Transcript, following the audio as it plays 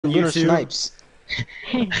Lunar YouTube. Snipes.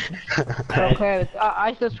 Okay,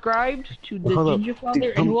 I subscribed to the Hold up. Ginger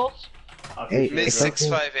Father and Wolves. Hey, Miss it's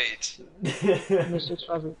okay. 658. Mr.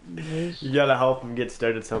 Father, You gotta help him get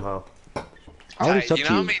started somehow. I already You subbed know to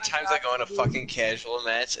how you. many times I go in a fucking casual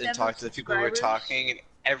match and talk to the people who are talking, and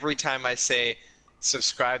every time I say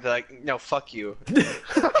subscribe, they're like, no, fuck you.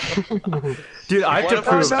 Dude, I have One to of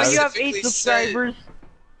Oh them prove. no, I you have specifically 8 subscribers.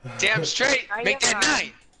 Damn straight, I make know that that.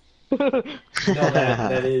 9. No,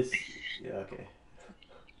 that is. Yeah, okay.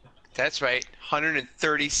 That's right,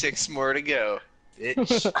 136 more to go,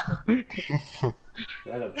 bitch.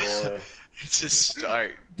 That a boy. It's a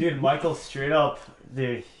start. Dude, Michael straight up,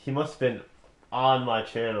 dude, he must have been on my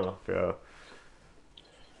channel, bro.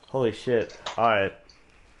 Holy shit. Alright.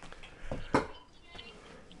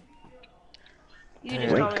 You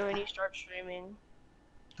just tell me when you start streaming.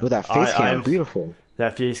 Oh, that face cam, I'm- beautiful.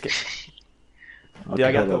 That face cam. Dude, Okay,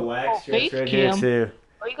 I got hold the up. wax Oh, strips face right here cam. too.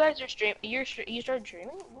 Oh, you guys are you started streaming?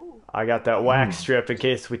 Ooh. I got that wax strip in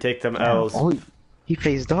case we take them L's. Oh, he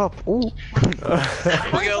phased up. Ooh. We'll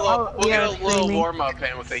get a yeah, little streaming. warm up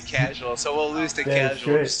in with a casual, so we'll lose the Damn casual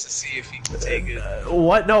straight. just to see if he can take it.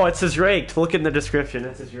 What? No, it says ranked. Look in the description.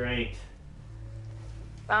 It says ranked.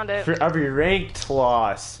 Found it. For every ranked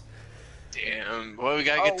loss. Damn, well, we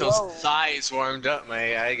gotta get those whoa. thighs warmed up,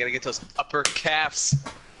 man. I gotta get those upper calves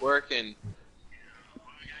working.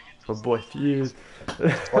 Oh boy, Fuse.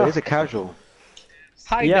 Oh, he's a casual.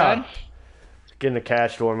 Hi, Yeah. Dad. Getting the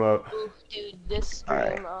cash warm up. Oof, dude, this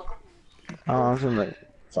Alright. game, Oh, I was like,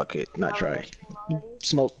 fuck it, not try.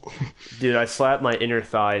 Smoke. Dude, I slapped my inner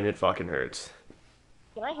thigh and it fucking hurts.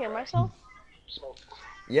 Can I hear myself?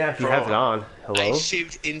 Yeah, if you Bro, have it on. I Hello?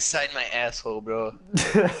 shaved inside my asshole, bro.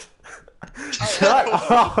 Shut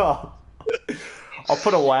up! I'll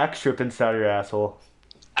put a wax strip inside your asshole.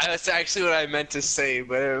 That's actually what I meant to say,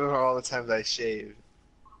 but I don't remember all the times I shaved.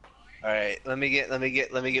 All right, let me get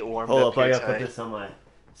warmed Hold up up, I here, gotta put Ty. this on my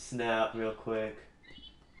snap real quick.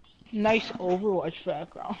 Nice Overwatch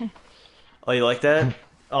background. Oh, you like that?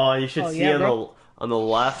 Oh, you should Oh, see yeah, on bro. the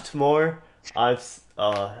left more.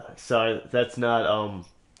 Sorry, that's not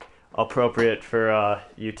appropriate for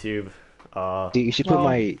YouTube. Dude, you should put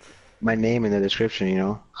Well- my name in the description, you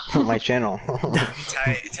know? My channel.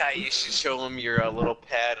 Ty, you should show him your little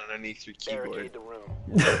pad underneath your keyboard.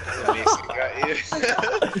 Mason got you.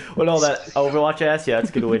 What all that Overwatch ass? Yeah, that's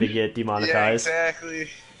a good way to get Yeah, demonetized. exactly.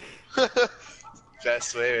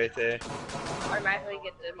 Best way right there. Automatically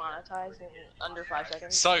get demonetized in under 5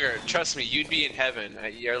 seconds. Slugger, trust me, you'd be in heaven.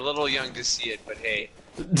 You're a little young to see it, but hey,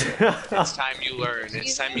 it's time you learn.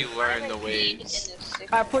 It's time you learn the ways.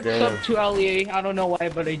 I put Damn. sub to LEA. I don't know why,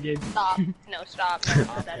 but I did. Stop. No, stop. Don't do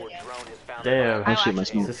that again. Damn. Actually, my Is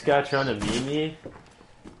smoke. this guy trying to meme me?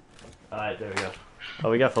 Alright, there we go.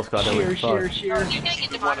 Oh, we got full squad. Cheers, cheers, Oh, cheers. you're gonna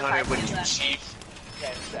get 100 demonetized. when for you that. chief.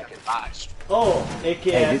 10 seconds. Botched. Oh, AKS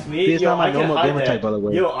Hey, this me. is Yo, not my I can normal hide gamer that. type, by the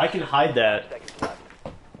way. Yo, I can hide that.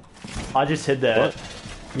 I just hid that. What?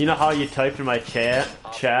 You know how you typed in my chat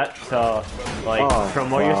to like Oh,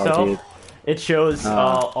 promote wow, yourself? dude. It shows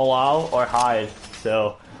allow or hide.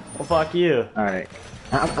 So, well, fuck you. Alright.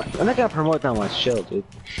 I'm not gonna promote that much, chill, dude.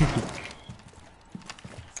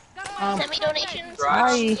 Send me donations.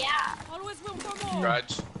 Hi. Yeah.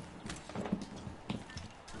 Grudge.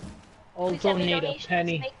 I'll Please send me donate a donations.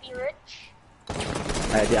 penny. Make me rich.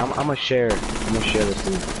 Alright, dude, I'm gonna share this,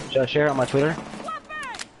 dude. Should I share it on my Twitter?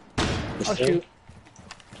 Oh shoot.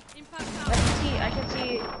 I can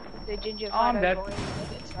see the ginger Oh, I'm fighter dead. going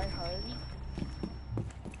like it's try hard.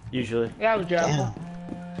 Usually. Yeah, I was jackal.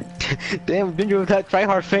 Damn, Ginger with that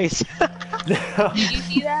try-hard face. Did you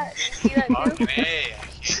see that? Did you see that Fuck too? me. I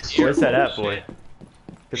can't hear Where's that at, bullshit. boy?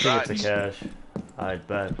 Good thing it's a cash. I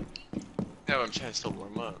bet. No, I'm trying to still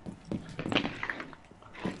warm up.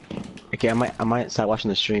 Okay, I might start watching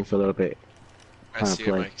the stream for a little bit. I Trying to see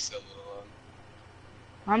your play. mic still a little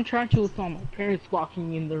low. I'm trying to with all my parents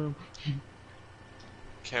walking in the room.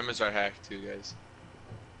 Cameras are hacked too, guys.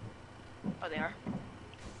 Oh, they are.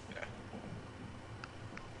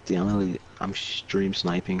 Dude, I'm stream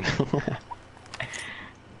sniping.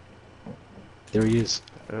 There he is.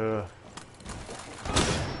 Is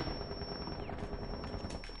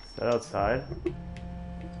that outside?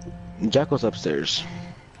 Jackal's upstairs.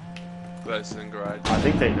 That's in garage. I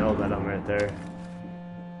think they know that I'm right there.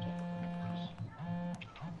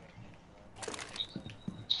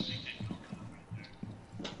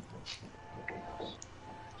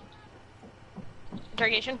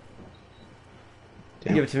 Interrogation.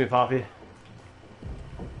 Damn. Give it to me, Poppy.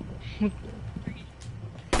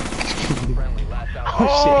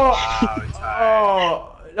 Oh, Wow, Ty.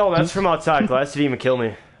 Oh, no, that's from outside. Glass didn't even kill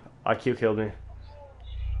me. IQ killed me.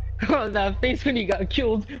 That face when he got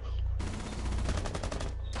killed.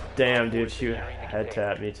 Damn, dude, she head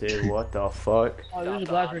tapped me too. What the fuck? Oh, there's a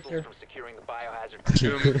glass right there.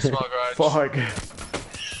 Two small garage. Fuck.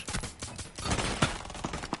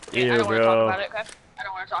 Okay, I Ew, don't want to talk bro. about it, okay? I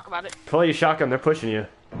don't want to talk about it. Pull your shotgun, they're pushing you.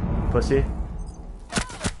 Pussy.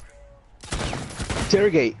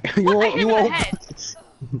 Interrogate. You What? I won't. hit You him in the won't. head.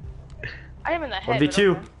 I hit him in the head. but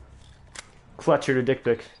 1v2. okay. Clutcher to dick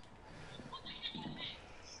pic.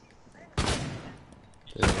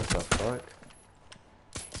 Dude, what the fuck?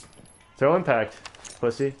 Throw impact,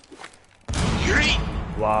 pussy.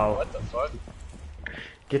 Wow. What the fuck?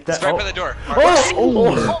 Get that. It's right Oh. by the door. Oh!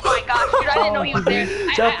 Oh my gosh, dude, I didn't know he was there.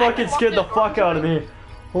 That fucking scared the fuck out of me.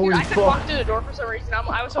 Holy Dude, I couldn't walk fuck. through the door for some reason.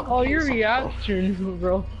 I was so Oh, your confused. reaction,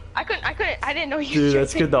 bro. I didn't know you Dude, were that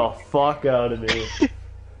scared the fuck out of me.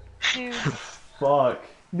 Dude, Fuck.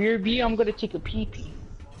 BRB, I'm gonna take a pee pee.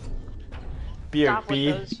 stop with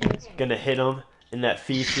BRB. those shits. Gonna hit him in that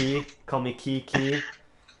Fifi. Call me Kiki.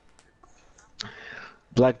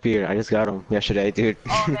 Blackbeard. I just got him yesterday, dude.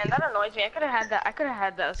 Oh man, that annoys me. I could have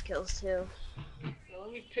had those kills too.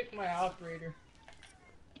 Let me pick my operator.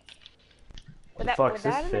 Would that, Fuck's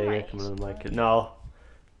would this that have been fake? my I'm gonna like it. No.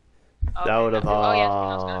 Okay, That would have oh,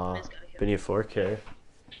 yeah, Miz got a kill. been your 4K.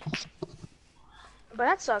 But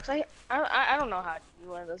that sucks. I don't know how to do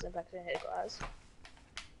one of those impacts in hit glass.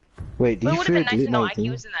 Wait, do But it you would fear have been nice delete to know my IQ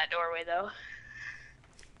thing? was in that doorway though.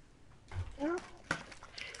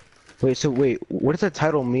 Wait, so wait, what does that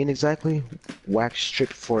title mean exactly? Wax strip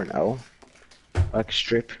for an L? Wax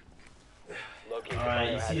strip?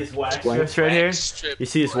 Alright, you see his wax Explain. strips right here? Strip You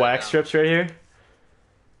see his for wax now. strips right here?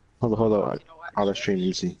 Hold on. I'll just stream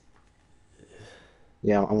you see.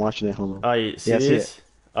 Yeah, I'm watching it. Hold on. Oh, you see Yeah, I see these?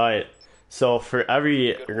 Alright, so for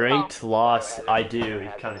every ranked loss I do,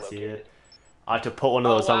 you kind of see it. I have to put one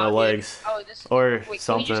of those on my legs. Oh, this. Or Wait, can you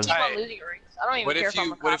something. just keep on Alright. losing rings? I don't even What care if I'm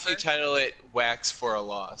you a What if you copper. title it "Wax for a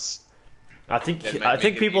Loss"? I That think might I make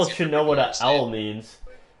think it easy easier should for know what people to an L understand. means.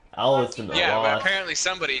 L is in the Yeah, but loss. apparently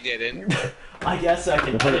somebody didn't. I guess I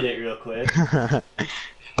can edit it real quick.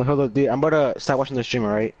 But hold on, dude. I'm about to start watching the stream,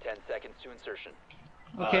 alright? 10 seconds to insertion.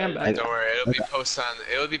 Okay, I'm back. Don't worry, it'll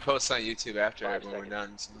be posted on YouTube after when we're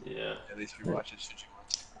done. So Yeah. at least we watch it. Should you want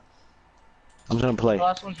to? I'm just gonna play. The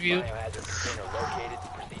last one's viewed. Biohazard container located.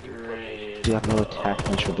 Proceed to its location. You have no attack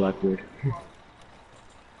punch for Blackbeard.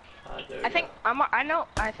 There we I think go.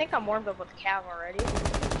 I think I'm warmed up with Cav already.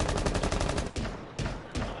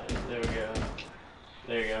 There we go.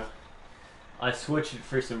 There you go. I switched it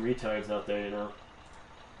for some retards out there, you know.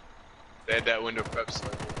 They had that window prep so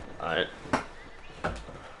Alright.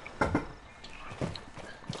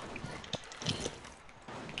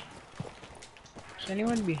 Is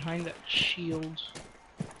anyone behind that shield?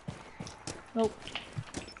 Nope.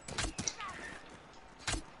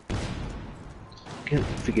 Can't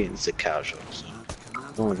forget it's the casuals.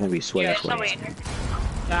 No one's gonna be sweating. Yeah, There's somebody in here.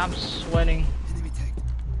 Yeah, I'm sweating.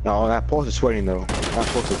 No, that pulse is sweating though. That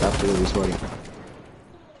pulse is absolutely sweating.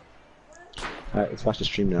 Alright, let's watch the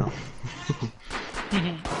stream now.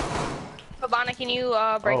 Habana, can you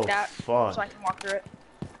break Oh, that fuck. so I can walk through it?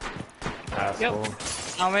 Asshole.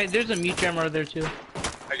 Oh wait, there's a mute jammer there too.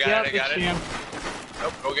 I got Yep, it. I got it's it. jam.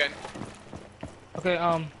 Nope. Go again. Okay,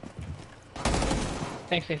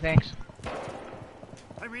 thanks, thanks.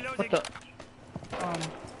 What the?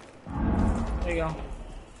 There you go.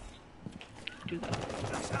 Do that.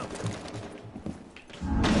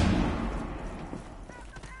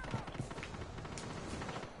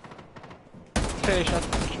 Okay,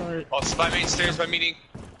 short. Oh, by main stairs by meeting.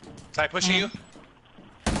 Ty pushing you.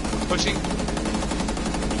 Pushing.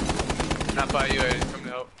 Not by you. I didn't come to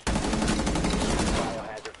help.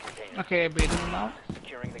 Biohazard container. Okay, I baited him out.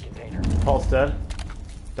 Securing the container. Paul's dead.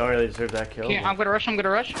 Don't really deserve that kill. Okay, I'm gonna rush. There.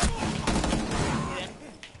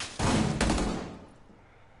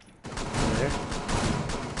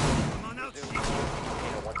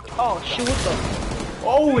 Oh, shoot, what the?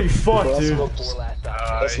 Holy fuck, Well, dude. Four last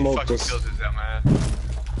stop. Let's He smoke fucking this. killed his dumb ass.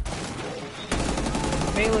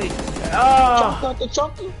 Melee. Ah!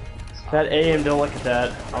 That aim, don't look at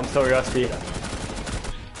that. I'm so rusty.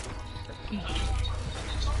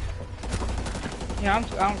 Yeah,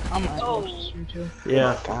 I'm Oh. stream too.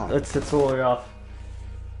 Yeah, God. that's a little rough.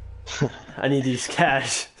 I need these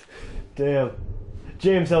cash. Damn.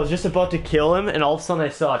 James, I was just about to kill him, and all of a sudden I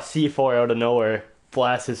saw a C4 out of nowhere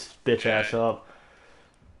blast his bitch ass up.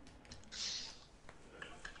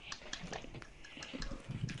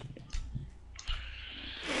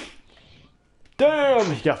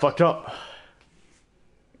 Damn, he got fucked up.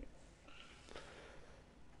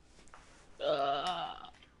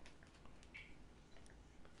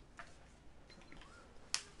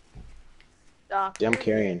 Doctor. Yeah, I'm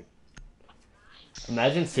carrying.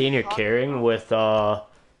 Imagine seeing you're carrying with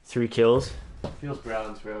 3 kills. Feels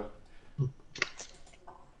browns, bro.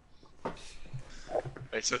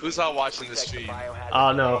 Wait, so who's all watching the stream?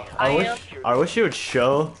 Oh no, I I wish you would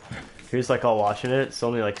show who's like all watching it. It's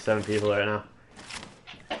only like 7 people right now.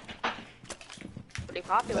 Pretty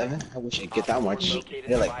popular. 11? I wish I'd get that much.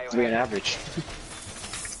 They're like 3 on average.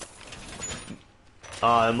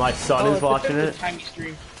 My son is watching it. Tiny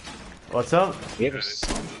stream. What's up? We have a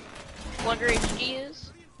son. Wonder HG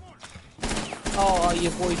is. Oh,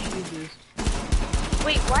 your boy chooses.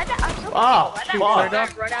 Wait, why that? I'm so Oh, confused. Why that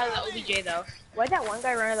fuck. one guy run out of the OBJ though? Why'd that one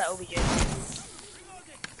guy run out of the OBJ?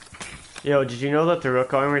 Yo, did you know that the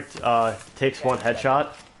Rook armor takes 1 headshot?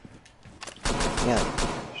 Yeah,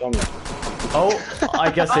 show me. Oh,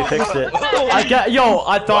 I guess they fixed it. I guess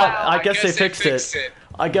they fixed it.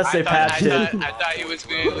 I guess they patched it. I thought he was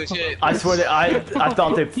being legit. I swear that I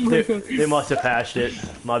thought they must have patched it.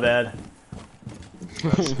 My bad.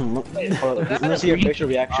 Let me see your facial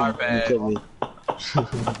reaction Our when you bad. kill me.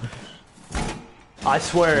 I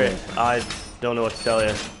swear it. I don't know what to tell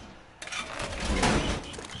you.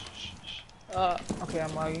 Okay,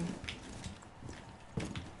 I'm lagging.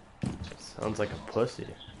 Sounds like a pussy.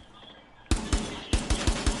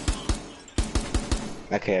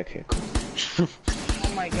 Okay, cool.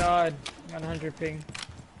 Oh my god, 100 ping.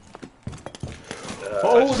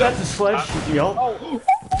 Oh, that's a sledge. Yo. Oh.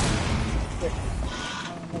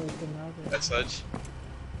 That's such.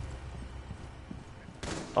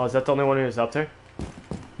 Oh, is that the only one who was up there?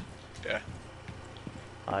 Yeah.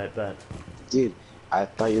 I bet. Dude, I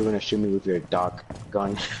thought you were gonna shoot me with your dog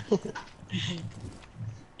gun.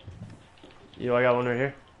 Yo, I got one right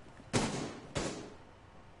here.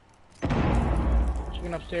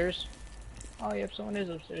 Chicken upstairs. Oh, yep, someone is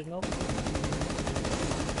upstairs. Nope.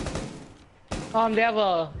 They have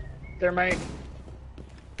a thermite.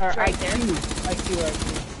 Or Right IQ.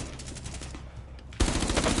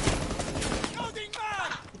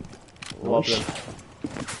 Love them.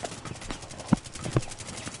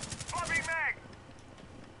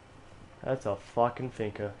 That's a fucking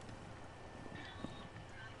finka.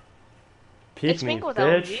 Peek It's me, Finka with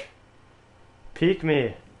bitch. LG. Peek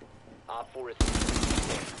me. Op 4 is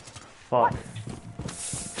Fuck.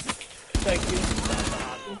 IQ.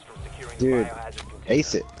 from securing Dude, the biohazard container.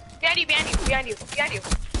 Ace it. Behind you, behind you, behind you, behind you.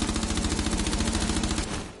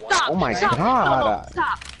 One Stop! Oh my stop, god. No,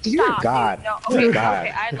 stop! Dude, you're a Stop, god. dude, no, You're a okay, god.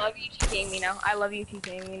 okay, I love you TKing me now. I love you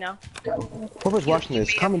TKing me now. Whoever's watching this,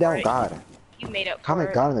 made comment up for down it. God. You made up for Comment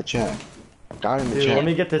it. God in the chat. God in the Dude, chat. let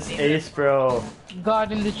me get this ace, bro.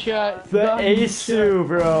 God in the chat. The God in the Asu,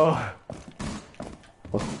 bro.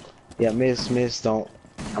 Yeah, Miss, don't.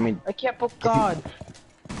 I mean, chat. I can't put God.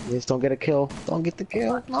 Miss, don't get a kill. Don't get the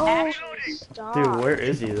kill. No. Actually, stop. Dude, where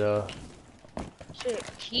is he though? Shit,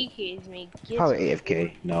 TKs me. Get Probably me.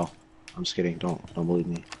 AFK. No, I'm just kidding. Don't believe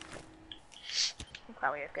me.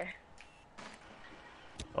 Probably okay.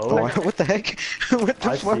 Oh, Oh, what the heck? What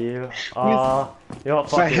the I fuck? see you. Yo,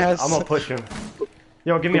 fuck Fat it. ass. I'm gonna push him.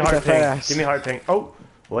 Yo, give me a Look at hard that fat ping. ass. Give me a hard ping. Oh,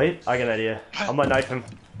 wait, I got an idea. I'm gonna knife him.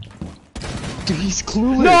 Dude, he's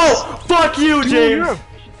clueless. No! Fuck you, Dude, James! you're-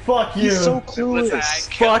 Fuck you! He's so Listen, clueless.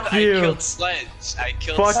 Fuck you. I killed Sledge. I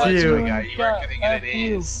killed Fuck Sledge, you. my guy. You weren't gonna get an Fuck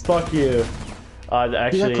you. ace. Fuck you. Dude, that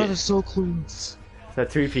Actually, brother's so clueless. that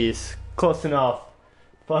 3-piece. Close enough.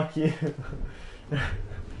 Fuck you.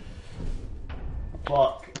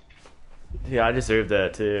 Fuck. Yeah, I deserve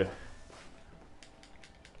that too.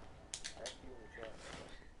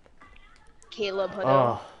 Caleb, Hudo,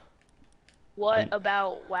 Oh, what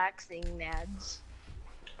about waxing nads?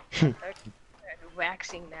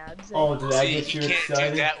 Waxing nads. oh, did I See, get you you can't do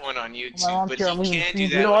excited? that one on My YouTube, mom's but here, I'm you leaving can the do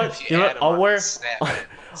feed. that You know one what? if You you know add what? them I'll on wear- Snap.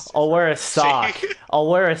 I'll wear a sock. See? I'll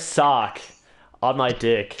wear a sock on my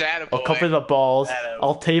dick. That a I'll boy. cover the balls. That a-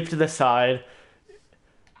 I'll tape to the side.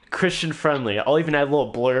 Christian friendly. I'll even add a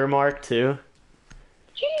little blur mark too.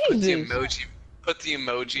 Put the Jesus. emoji. Put the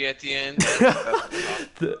emoji at the end.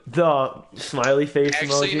 The smiley face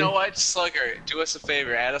Actually, emoji. you know what, Slugger? Do us a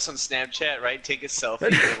favor. Add us on Snapchat, right? Take a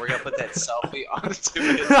selfie, and we're gonna put that selfie onto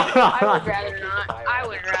it. I would rather not. I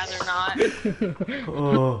would rather not.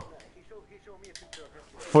 Oh.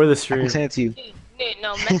 For the I stream. can send it to you. Dude,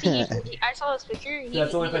 no, Messi. I saw his picture. He,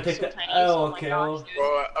 That's only he if I looks take so the tiny. L, Oh my okay, gosh, well. dude.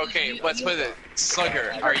 Well, okay, let's put it.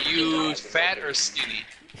 Slugger, are you fat or skinny?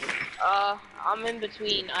 I'm in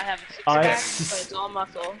between. I have a six I- pack, but it's all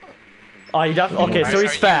muscle. Oh, you def- okay, so Are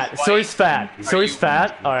he's you fat. So white? he's fat. So Are he's you-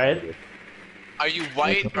 fat. All right. Are you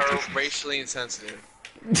white or racially insensitive?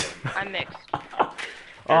 I'm mixed. Oh,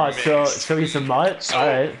 You're so mixed. so he's a mutt. So- All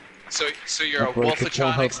right. So you're a Upload to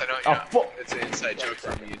Wolfatronics? Pornhub. I don't Oh, know. It's an inside joke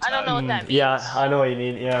from you. I don't know what that means. Yeah, I know what you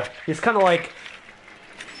mean. Yeah, he's kind of like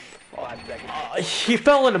 5 seconds. he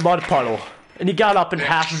fell in a mud puddle and he got up and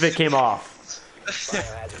half of it came off.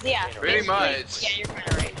 Biohazard Yeah, container Pretty located. much. Yeah, you're kind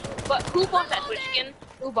of right. But who bought that Twitch skin?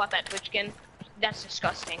 Who bought that Twitch skin? That's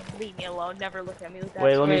disgusting. Leave me alone. Never look at me with that.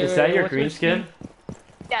 Wait, let me. Wait, Is that wait, your what's green this skin?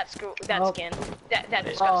 That Oh. skin. That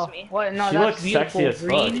disgusts Oh, me. what? No, She that's looks beautiful. sexy as fuck.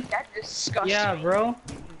 Green. That disgusts Yeah, me. bro.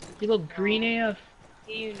 You look green AF.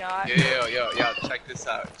 Do you not? Yo, check this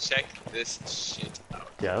out. Check this shit out.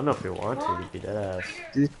 Yeah, I don't know if you want to. You beat that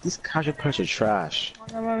ass. These casual players are trash.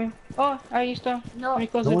 Oh, I used to. No. Let me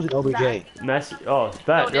close No it. one's an OBJ. Messi. Oh, it's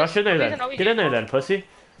bad. No, Rush in there there's then. an OBJ. Get in there then, pussy.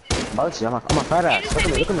 Honestly, I'm a fat ass. Look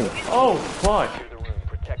at me, look at me. Oh fuck. Clear the room.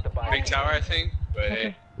 Protect the bio. Big tower, I think. But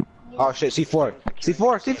hey, Oh shit, C4.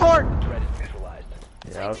 C4, C4! Threat is neutralized.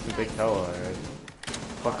 Yeah, that was the big tower. Alright.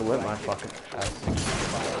 Fucking lit my fucking ass.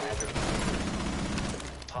 Biohazard.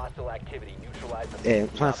 Hostile activity. Neutralize the Hey,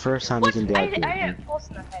 it's my first time What? using I that. had a pulse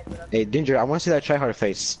in the head with him. Hey, Dinger, I want to see that tryhard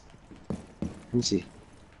face. Let me see.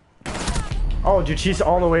 Oh, dude, she's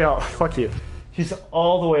all the way up. Fuck you. She's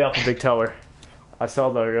all the way up the big tower. I saw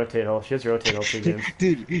the rotate hole. She has rotate hole 2 games.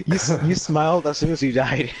 Dude, you smiled as soon as you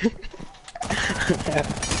died.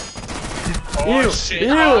 oh Ew, shit, ew.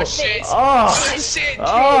 oh shit, Oh, oh shit,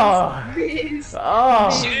 oh, Please.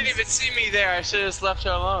 oh. She didn't even see me there. I should have just left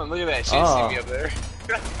her alone. Look at that. She didn't Oh. see me up there.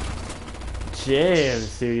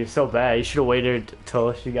 James, dude, you're so bad. You should have waited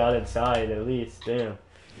till she got inside at least. Damn.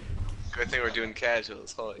 Good thing we're doing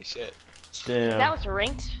casuals. Holy shit. Damn. That was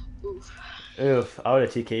ranked. Oof. Oof, I would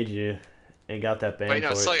have TK'd you and got that ban Wait, no,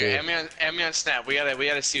 for Sawyer, it add me on Snap. We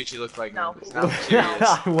gotta see what you look like. No. now. Now, too. serious.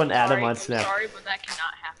 I wouldn't add him Sorry, on Snap. Sorry, but that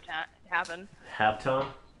cannot have to happen. Halftone?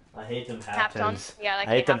 I hate them halftones. Halftones? Yeah, that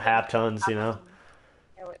I hate them can't happen. halftones, you know?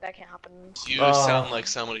 Yeah, wait, that can't happen. You Oh. sound like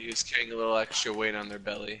somebody who's carrying a little extra weight on their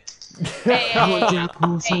belly. Hey, I want hey,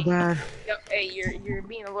 Jackal so hey. bad. Hey, you're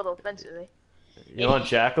being a little offensive. Eh? You want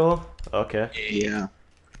Jackal? Okay. Yeah.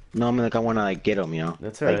 No, I mean like I want to like get him, you know.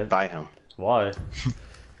 That's like alright. buy him. Why?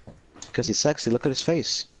 Cause he's sexy. Look at his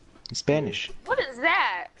face. He's Spanish. What is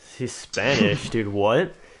that? He's Spanish, dude.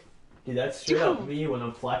 What? Dude, that's straight up me when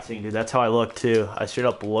I'm flexing, dude. That's how I look too. I straight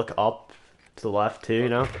up look up to the left too, you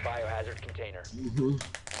know? The biohazard container.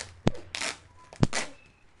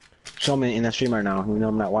 Show me in that stream right now. You know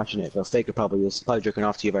I'm not watching it, but Faker probably is. Probably jerking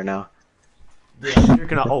off to you right now. Yeah, I'm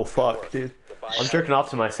jerking off. Oh fuck, dude. The I'm jerking off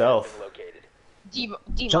to myself. located.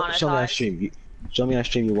 Demonetized. Show me that stream. Show me that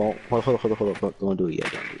stream. You won't. Hold up. Don't do it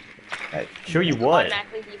yet. Don't do it. Right. Show you what?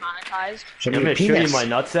 Automatically demonetized. Show I'm me gonna your show you penis. my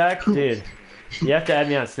nutsack, dude. You have to add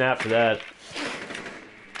me on Snap for that.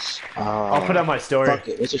 I'll put on my story. Fuck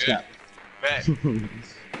it. What's your snap? Bet.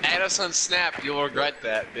 Add us on Snap. You'll regret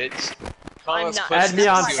that, bitch. Call I'm us not- pussies Add me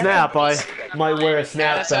on and see what Snap. I happens. might wear a Add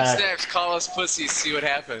us on snapback. Snaps. Call us pussies. See what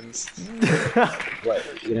happens. What?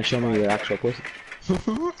 You gonna show me your actual pussy?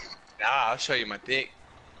 Nah, I'll show you my dick.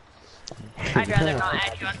 I'd rather not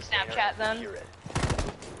add you on Snapchat then.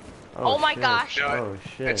 Oh my shit. gosh. No, Oh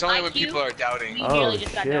shit. It's only when IQ? people are doubting. You Oh nearly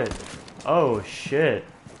just got shit. done. Oh shit.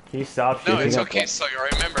 Can you stop No, shooting? it's okay, Sawyer.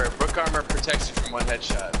 Remember, Brook Armor protects you from one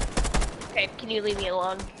headshot. Okay, can you leave me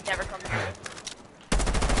alone? Never come here.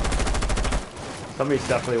 Somebody's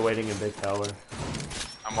definitely waiting in Big Tower.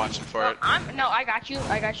 I'm watching for it. No, I got you,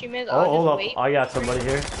 Miz. Oh, I'll hold just up. wait. I got somebody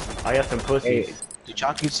here. I got some Hey, pussies. the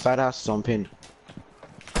Chalky's fat ass is on pin.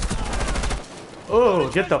 Oh,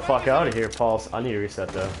 get the fuck out of here, Pulse. I need to reset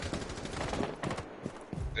though.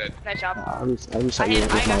 Dead. Nice job. I reset you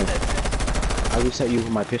with I got my. this. I reset you with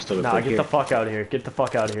my pistol. Nah, right get here. the fuck out of here. Get the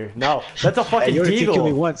fuck out of here. No, that's a Hey, fucking you already killed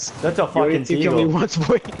me deagle. once. That's a You already fucking killed me deagle. once,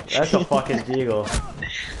 boy. That's a fucking deagle.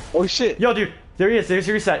 Oh shit. Yo, dude, there he is. There's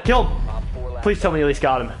your reset. Kill him. Op 4 last Please tell me you at least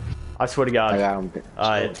got him. I swear to I God. got him.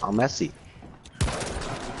 Alright. I'm messy.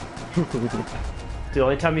 The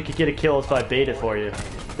only time you could get a kill is if I bait it for you.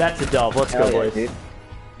 That's a dub. Let's go, Hell yeah, boys.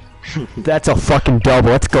 dude. That's a fucking dub.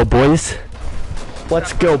 Let's go, boys.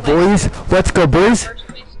 Let's go, boys. Let's go, boys. First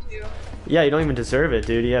place too. Yeah, you don't even deserve it,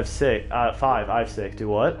 dude. You have 6. 5. I have 6. Do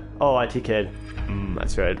what? Oh, I TK'd.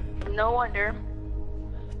 That's right. No wonder.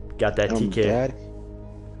 Got that TK. Dad,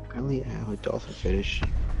 I only have a dolphin fetish.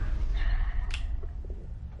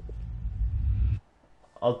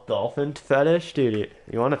 A dolphin fetish? Dude,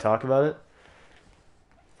 you want to talk about it?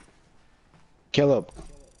 Caleb.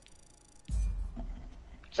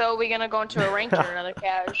 So we gonna go into a ranked or another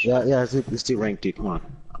cash? Yeah, let's do rank, dude. Come on.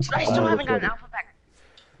 I still I'm haven't got an recording. alpha pack.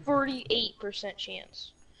 48%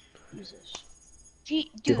 chance. Jesus. Gee,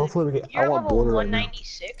 Dude, dude, hopefully we get. I you're want level border right now.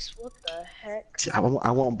 196. What the heck?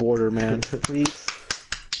 I want border, man. Please.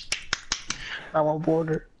 I want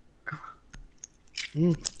border.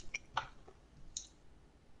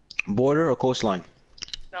 Border or coastline?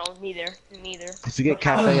 No, neither. Neither. If you get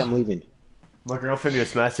cafe, I'm leaving. My girlfriend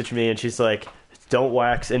just messaged me and she's like, "Don't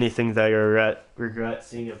wax anything that you regret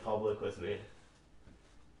seeing in public with me."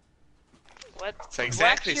 What? It's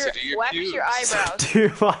exactly, wax so do your wax pubes. your eyebrows.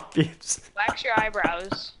 Dude, my peeps. Wax your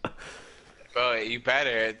eyebrows. Bro, you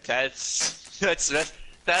better.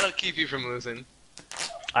 That'll keep you from losing.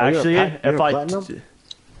 Oh, you're a Actually, you're if a I, platinum?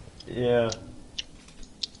 yeah,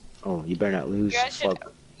 Oh, you better not lose. You guys should.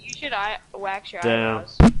 Fuck. You should wax your Damn.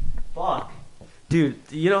 eyebrows. fuck, dude.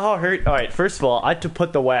 You know how hurt? All right, first of all, I had to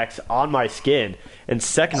put the wax on my skin, and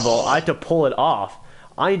second of all, I had to pull it off.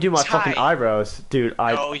 I didn't do my fucking Ty. eyebrows, dude.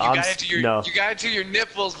 No, you gotta do your. no. You gotta do your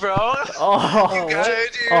nipples, bro. Oh, You gotta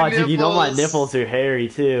do your dude, you know my nipples. nipples are hairy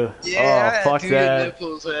too. Yeah, oh, fuck do that. Your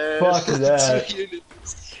nipples, man. Fuck that. Do your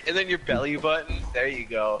nipples. And then your belly button. There you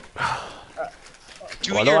go.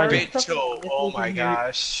 Do What do your I do? big toe. Oh my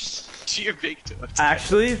gosh. Do your big toe.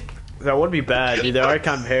 Actually, that would be bad, dude. They are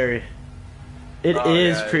kind of hairy. It Oh,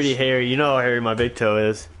 is gosh. pretty hairy. You know how hairy my big toe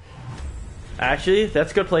is. Actually,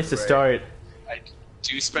 that's a good place to Right. start. I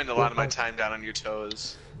do spend a lot of my time down on your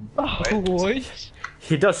toes. Oh, Wait. boy.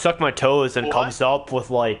 He does suck my toes and What? comes up with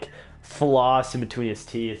like floss in between his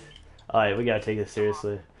teeth. Alright, we gotta take this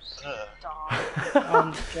seriously. Ugh.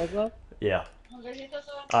 Jugga? Yeah.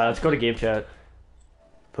 Alright, let's go to game chat.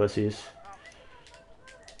 Pussies.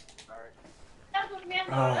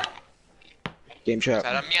 Game chat.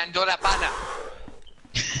 Saramiento la pana.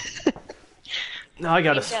 Now I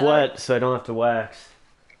gotta Game chat. sweat so I don't have to wax.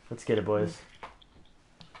 Let's get it, boys.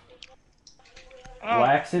 Oh,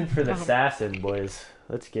 Waxing for the assassin, boys.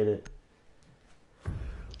 Let's get it.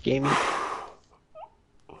 Gaming.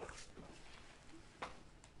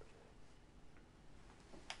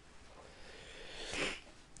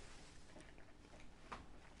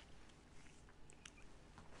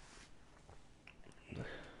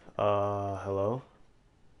 Hello?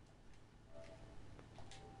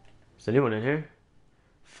 Is anyone in here?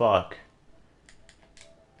 Fuck.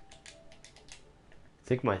 I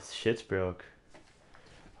think my shit's broke.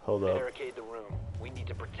 Hold up. Barricade the room. We need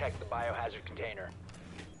to protect the biohazard container.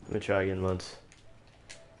 Let me try again once.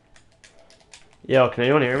 Yo, can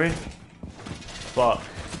anyone hear me? Fuck.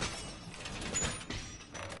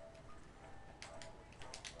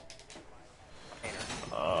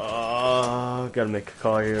 Gotta make a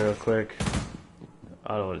call here real quick.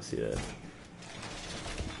 I don't want to see that.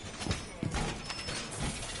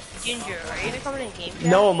 Ginger, are you coming in game chat?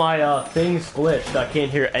 No, my thing's glitched. I can't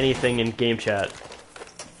hear anything in game chat.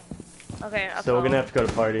 Okay, So we're gonna have to go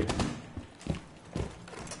to party.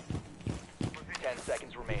 10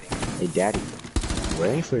 seconds remaining. Hey, daddy.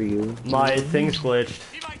 Waiting for you. My thing's glitched.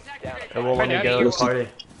 Down to It won't let me Daddy, go to listen. party.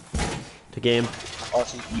 To game.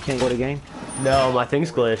 Also, you can't go to game? No, my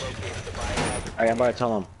thing's glitched. Alright, I'm about to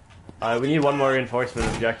tell him. We need one more reinforcement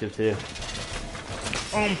objective too.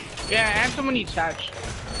 Yeah, and someone needs touch.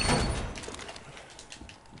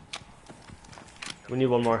 We need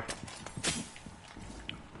one more.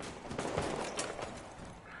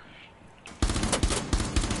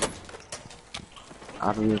 I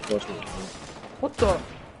have a reinforcement. What the?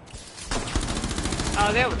 Oh,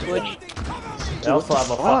 they have a Twitch. They also have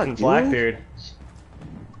a fuck, fucking dude? Blackbeard.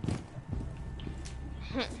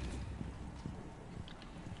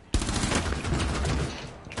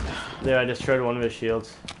 There, I destroyed one of his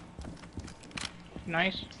shields.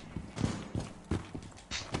 Nice.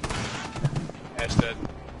 Ash dead.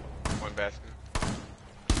 One bathroom.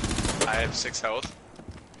 I have 6 health.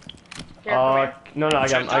 Here, come here. No, I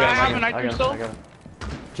got him. I got him. I have I an got him. item still? I got him.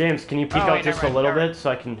 James, can you peek Oh, out wait, just a never mind, little never bit so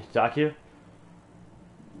I can dock you?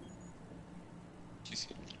 You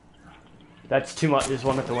see- That's too much. There's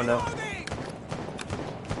one at the window.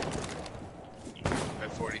 I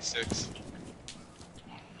have 46.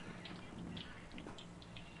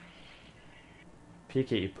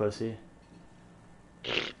 Peek at you, pussy.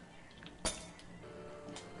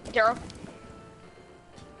 Daryl.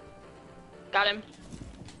 Got him.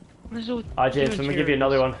 What is it with Alright, James, I'm gonna give you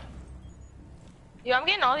another one. Yo, I'm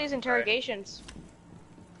getting all these interrogations.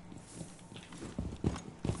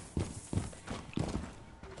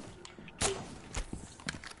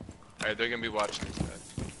 Alright, they're gonna be watching this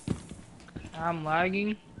guy. I'm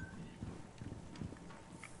lagging.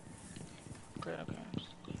 Okay, okay.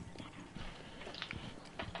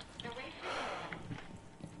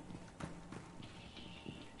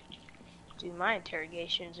 Dude, my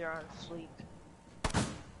interrogations are on fleek. I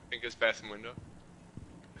think it's bathroom window.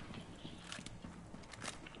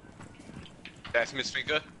 That's Miss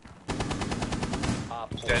Finka.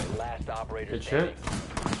 Op 4, Dead. last operator Good standing.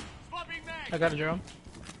 shit. I got a drone.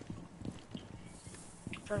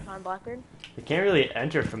 trying to find Blackbird. You can't really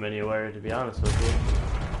enter from anywhere, to be honest with you.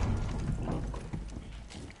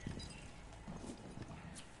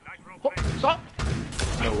 Oh, stop!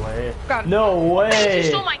 No way. God. No You way!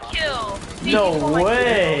 stole my kill. You No stole my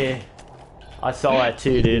way! I saw that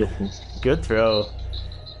too, dude. Good throw.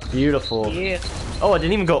 Beautiful. Yeah. Oh, I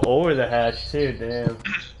didn't even go over the hatch too, damn.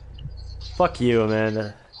 Fuck you,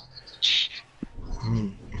 Amanda.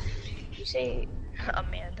 kill. You say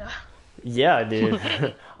Amanda. Yeah, dude.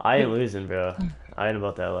 I ain't losing, bro. I ain't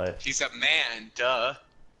about that life. He's a man, duh.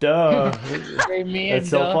 Duh. Hey, man, It's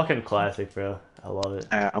so fucking classic, bro. I love it.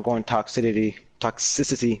 I'm going toxicity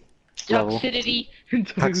level. Toxicity.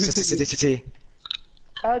 Toxicity.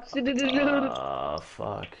 Toxicity.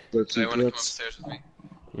 Fuck. Let's Do you see, want to come let's- upstairs with me?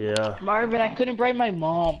 Yeah. Marvin, I couldn't bribe my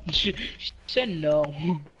mom. She said no.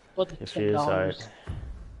 But the If he is alright.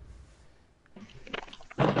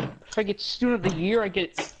 If I get student of the year, I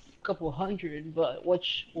get a couple hundred, but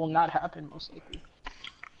which will not happen most likely.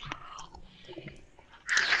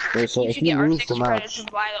 Wait, so You if should you get lose R6 the credits match,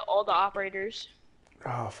 and buy all the operators.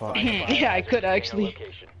 Oh, fuck. Yeah, I could actually.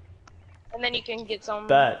 Location. And then you can get some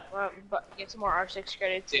Bet. get some more R6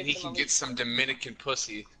 credits. Then he some can elite. get some Dominican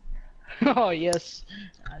pussy. Oh yes.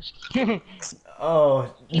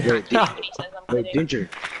 Oh. He's not kidding when he says I'm wait, kidding. Ginger,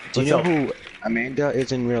 do you What's know up? who Amanda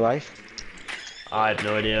is in real life? I have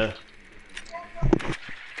no idea.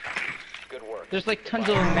 Good work. There's like tons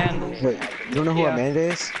of Amandas. Wait, you don't know who Yeah. Amanda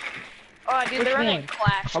is? Oh, dude, Which they're running one?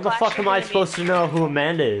 Clash. How the Clash fuck is am I gonna be- supposed to know who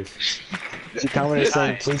Amanda is? She commented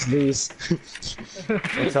saying, please lose.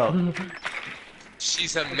 What's up?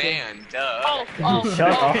 She's a man, duh. Oh,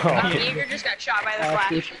 Shut up. Jaeger just got shot by the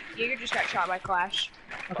Clash. Jaeger just got shot by Clash.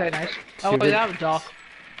 Okay, nice. Oh, Stupid. that was Doc.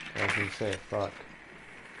 I was gonna say, fuck.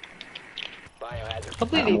 Biohazard.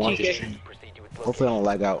 Hopefully I'm they watching cheat stream. it. Proceed to its Hopefully I don't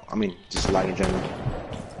lag out. I mean, just lag in general.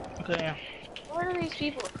 Okay, yeah. What are these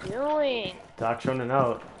people doing? Doc running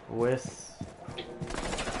out with.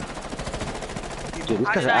 Dude, these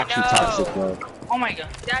How guys did are I actually know? toxic, bro. Oh my god.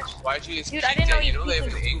 That's, Why'd you just Dude, peek I didn't know that? You you know they have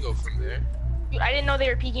an peeking. angle from there. dude, I didn't know they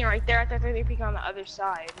were peeking right there. I thought they were peeking on the other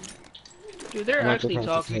side. Dude, they're No, actually it's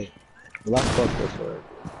okay, it's talking. okay. The last fuck was for it.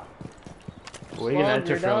 Where are you gonna Well, enter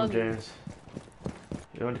you're from, done. James?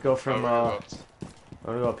 You want to go from, Oh, want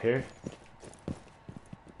to go up here?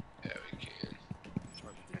 yeah, we can.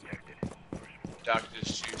 Doc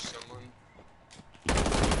just choose someone.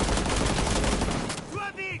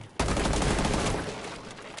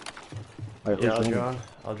 Wait, Yeah, who's I'll winning? drone.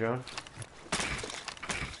 I'll drone.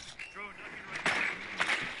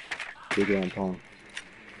 Big on phone.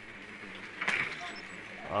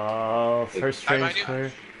 First Hi, frame's mind you.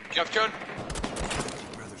 clear. Get off drone.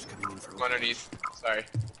 From underneath. Sorry.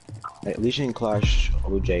 Hey, Legion Clash,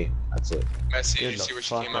 OJ. That's it. Messi, Get did you the see where she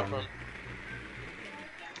fuck came up on from? me.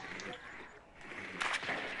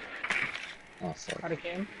 Oh, fuck. Out of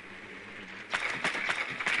game.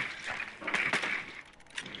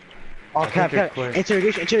 Oh, think cap, you're cap. clear.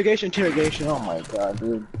 Interrogation. Oh my god,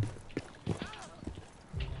 dude.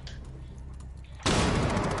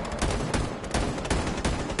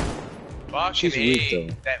 Fucking She's weak, A.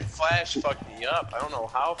 though. That flash fucked me up. I don't know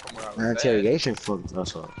how from where I was Man, at. interrogation fucked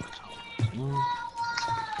us up.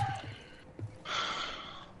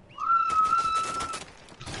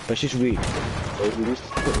 But she's weak. So we just-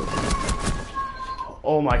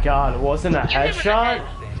 Oh my god, wasn't a headshot?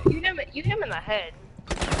 You hit him in the head.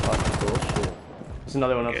 Fucking bullshit. There's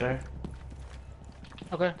another one up there.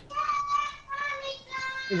 Okay.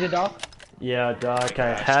 Is it Doc? Yeah, Doc,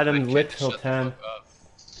 I Gosh, had him that lit kid till shut the 10. fuck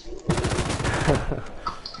up.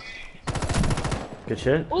 Good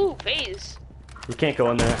shit. Ooh, phase. You can't go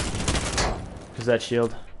in there. Cause that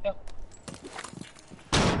shield. You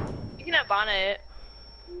can have Vanna it.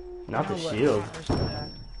 Not the Oh, what- shield. where's that?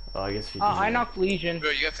 Oh, I guess you I did. knocked Legion. Bro,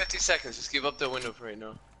 you got 50 seconds. Just give up the window for right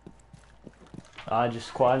now.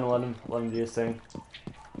 Just quiet and let him do his thing.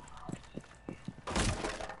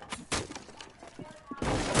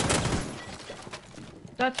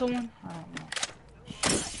 That's the one? I don't know.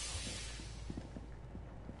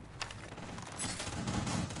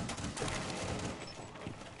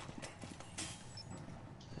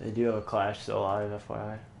 They do have a clash still alive,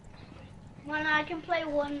 FYI. When I can play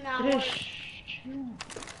 1 hour. It is.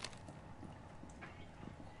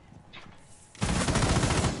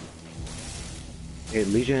 Hey,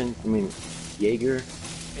 Legion, I mean, Jaeger.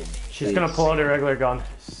 She's gonna pull out her regular gun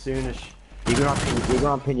as soon as she... Jaeger on pin, Jaeger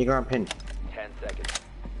on pin, Jaeger on pin. 10 seconds.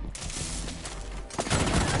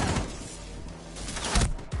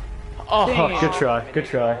 Oh, Dang it. good try, good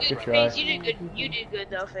try, Dude, good try. Phase, you did good. You did good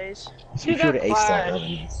though, Phase. You should have aced that.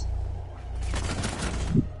 Flash.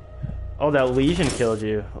 Oh, that Legion killed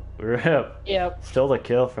you. Rip. Yep. Stole the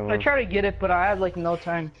kill from I him. tried to get it, but I had like no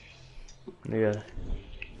time. Yeah.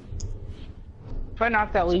 If I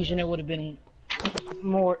knocked that Legion, it would have been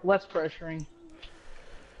less pressuring.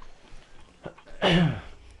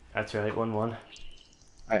 That's right, 1-1. Alright,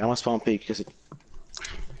 I'm gonna spawn peek because it.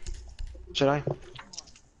 Should I?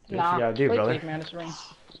 Nah, gotta do, play brother. safe, man. It's ring.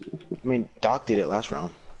 I mean, Doc did it last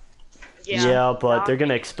round. Yeah, but they're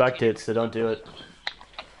gonna expect it, so don't do it.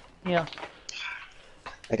 Yeah.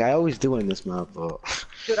 Like I always do in this map, but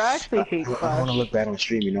Dude, I actually hate I don't want to Clash. look bad on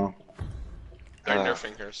stream, you know. They're Uh,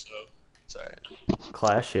 nerfing her, so it's alright.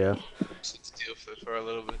 Clash, yeah. Just deal with it for a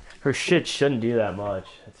little bit. Her shit shouldn't do that much.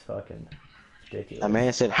 It's fucking ridiculous. A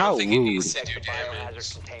man said, I "How don't think it rude." needs to do Biohazard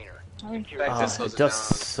damage. container. In fact, this slows It it does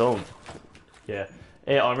down. so. Yeah.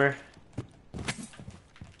 Hey, armor.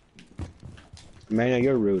 Man,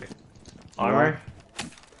 you're rude. Armor.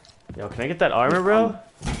 Yo, can I get that armor, bro?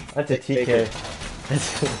 That's a Take TK.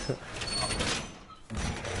 it.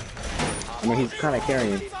 I mean, he's kind of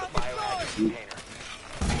carrying. Biohazard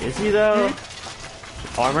container. Is he though?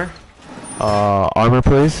 Armor. Armor,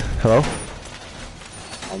 please. Hello.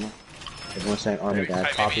 Armor. Everyone's saying armor, guys.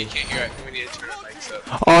 Maybe copy. you can't hear it. We need to turn our mics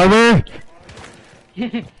up. Armor.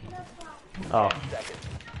 Oh,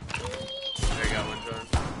 There you go,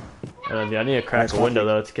 one John. I need to crack a window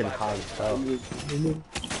though. It's getting hot as hell.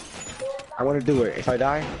 I want to do it. If I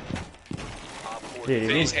die, Dude, you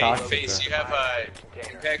need Face, hey, coffee, Face, bro. you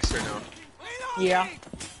have packs or no? Yeah. Can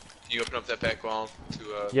you open up that back wall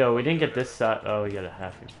to Yo, we didn't get this side. Oh, we got a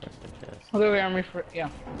half express. I'll go army for yeah.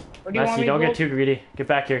 Or do you want Messi, me don't to get go? too greedy. Get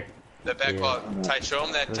back here. the back Yeah. wall? Ty, show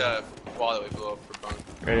him that wall that we blew up for bunk.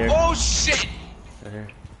 Right here. Oh shit! Right here.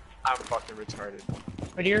 I'm fucking retarded.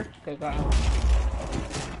 Right here? Okay, got it.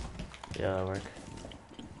 Yeah, that'll work.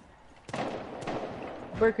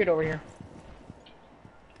 Barricade over here.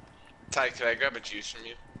 Ty, can I grab a juice from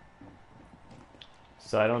you?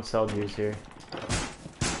 So I don't sell juice here.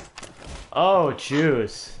 Oh,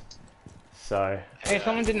 juice. Sorry. Hey,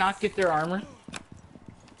 someone did not get their armor.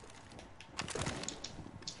 I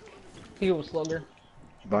think it was Slugger.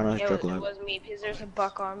 Bono Yeah, struck it live. was me because there's a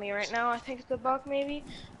buck on me right now. I think it's a buck, maybe.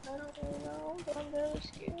 I don't really know, but I'm really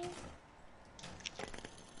scared.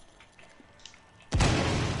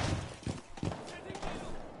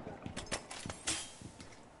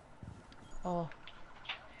 Oh.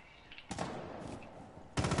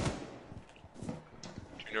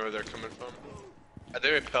 Do you know where they're coming from? Are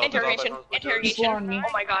they repelled at all by Interrogation. bunk windows? Interrogation. People on me.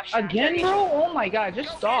 Oh my gosh. Again, interrogation. bro? Oh my god,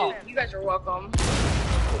 just stop. You guys are welcome.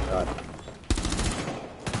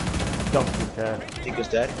 Don't do that. I think it's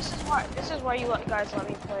dead. This is why you guys let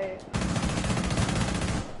me play.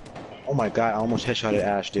 Oh my god, I almost headshotted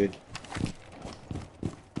Ash, dude.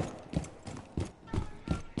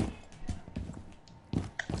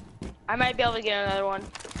 I might be able to get another one.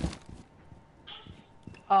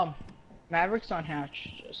 Maverick's on hatch.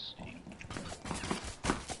 Just saying.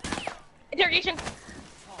 Interrogation.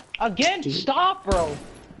 Again, stop, bro.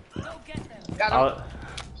 Got him. I'll,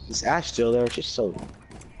 Is Ash still there? Just so.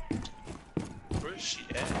 Where is she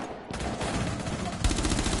at?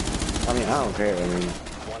 I mean, I don't care. I mean,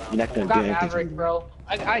 you're not gonna do Got anything. Maverick, bro.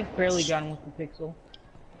 I barely got him with the pixel.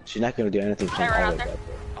 She's not gonna do anything from Alright, all out of there.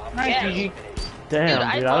 that. Nice, Yeah. GG. damn,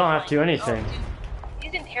 dude, I don't have to do anything.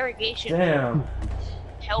 These interrogation. Damn.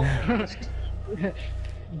 Help me.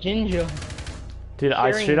 Ginger. Dude,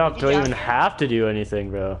 I Sharing- straight up Did don't you even out there? have to do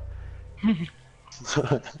anything, bro.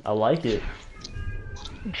 I like it.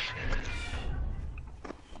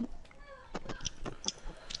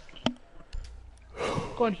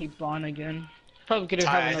 Go and hit Bond again. Probably could have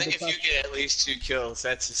Ty, had I another think if touch. you get at least 2 kills,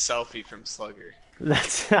 that's a selfie from Slugger.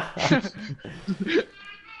 That's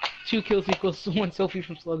 2 kills equals 1 selfie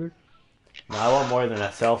from Slugger. No, I want more than a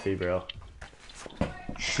selfie, bro.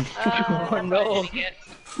 Oh no.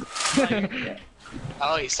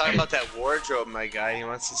 Oh, he's talking about that wardrobe, my guy. He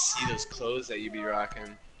wants to see those clothes that you be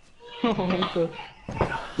rocking.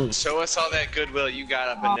 Show us all that goodwill you got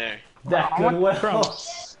up in there. That I want goodwill.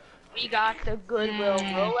 crumbs. We got the Goodwill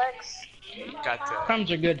Rolex. Got the. Crumbs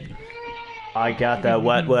are good. I got that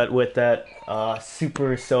wet with that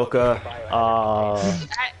super Soka.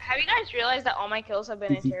 Have you guys realized that all my kills have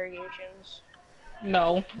been interrogations?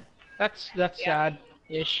 No. That's Yeah.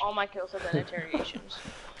 sad-ish. All my kills have been interrogations.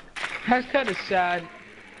 That's kind of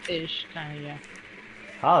sad-ish, kind of, yeah.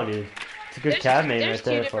 How, dude? It's a good cab name There's right two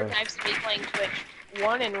there for different types of me playing Twitch.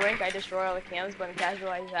 One in rank, I destroy all the cams, but in casual,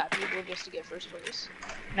 I zap people just to get first place.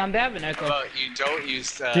 Now they have an echo. Well, you don't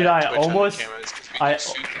use Dude, I Twitch on the almost- cameras 'cause we I- can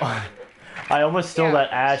shoot them. I almost stole Yeah.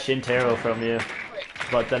 that Ash Intero from you.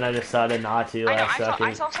 but then I decided not to I know. last I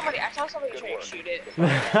second. saw somebody. I saw somebody trying to shoot it.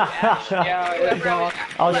 Yeah, Whoever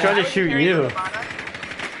I was trying to was shoot carrying you. Nirvana.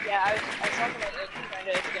 Yeah, I saw somebody trying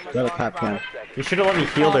to get my Another phone. cap can. You should have let me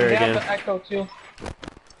heal her They have again. the Echo too.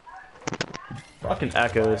 Fucking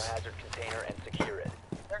echoes. Biohazard container and secure it.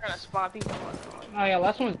 They're gonna spawn people. Oh yeah,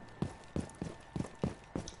 last one.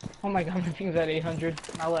 Oh my god, my ping's at 800.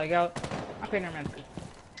 I lag out. Okay, never mind.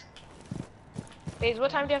 Baze,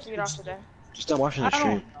 what time do you have to get off today? Just stop watching I the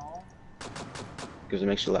stream don't know. because it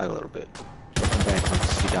makes you lag a little bit. Come back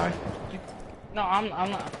once you die. No, I'm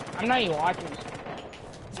not even watching.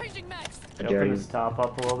 I dare Open you. this top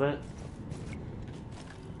up a little bit.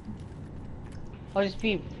 I'll just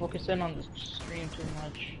be focusing on the stream too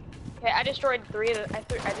much. Okay, I destroyed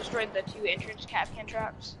I destroyed the 2 entrance Capcan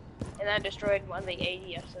traps, and then I destroyed one of the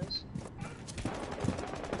ADSs.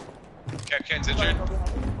 Capcan's injured.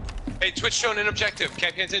 Hey, Twitch showing an objective.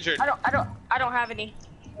 Capcan's injured. I don't have any.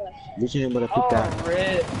 Reaching him with a peek Oh, that.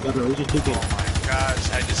 rip. Yeah, bro, reaching peeking.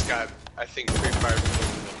 Gosh, I just got, I think, Free Fire.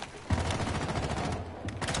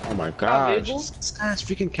 Oh my gosh. Vigil? This guy has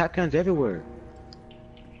freaking capcans everywhere.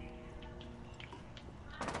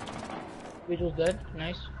 Vigil's dead.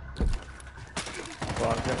 Nice.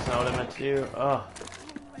 Fuck, that's not what I meant to do. Oh.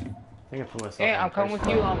 I think I put myself Hey, on I'm coming first.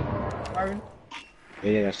 with you, Marvin.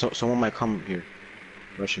 Yeah, so, someone might come here.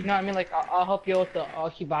 Rushing. No, I mean like I'll help you with the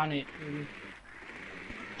Hibana.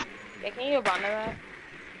 Yeah, can you abandon that?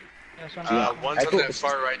 That's what I'm One's I on thought- the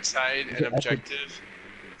far right side, an objective.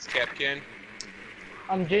 It's Capcan.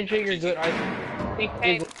 Ginger, you're good. I think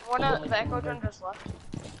Hey, Vigil- one of the Echo drone just left.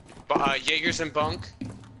 Jaegers and Bunk.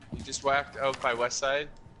 You just whacked out by west side.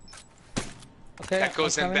 Okay,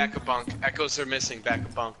 Echoes I'm and coming. back of Bunk. Echoes are missing. Back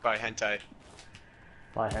of Bunk by Hentai.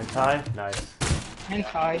 By hentai? Nice.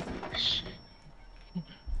 Hentai.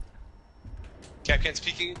 Capcan's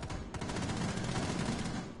peeking.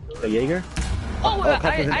 The Jaeger? Oh,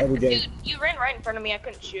 Capcan's every day. dude, you ran right in front of me. I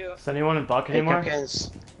couldn't shoot. Is anyone in bucket Hey, anymore?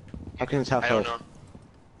 Capcans have I don't health. know.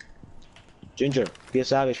 Ginger, be a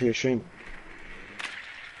savage for your stream.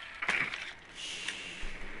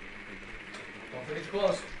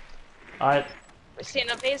 Alright.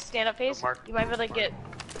 Stand up phase, stand up phase. Mark. You might be able to get.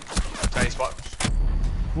 Nice spot.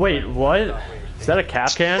 Wait, what? Is that a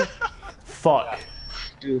cap can? Fuck.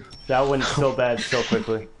 Dude. That went so bad so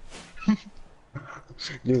quickly.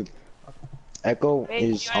 Dude. Echo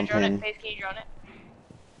Phase, is you on wanna drone it? pin. Phase, can you drone it?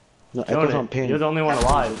 No, Drone Echo's on it. pin. You're the only one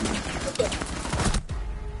alive.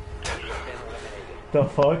 The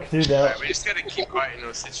fuck, dude? Alright, That. we just gotta keep quiet in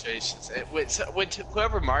those situations.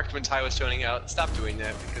 Whoever marked when Ty was showing out, stop doing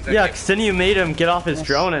that because that Yeah, can't- cause then you made him get off his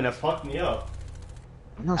drone and it fucked me up.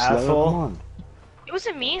 No, Slayer, Asshole. come on. It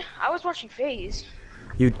wasn't me. I was watching phase.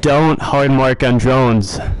 You don't hard mark on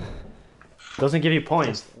drones. Doesn't give you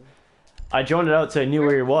points. I droned it out so I knew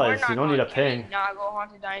where he was. You don't need a ping. Nah, go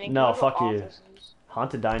haunted dining. No, Go to fuck you. offices.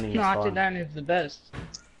 Haunted dining is No, fun. Octodine is the best.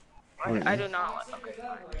 I do not. Okay,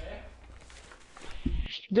 fine.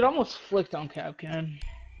 Dude, I almost flicked on Capcan.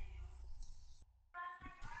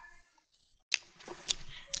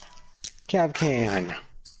 Capcan.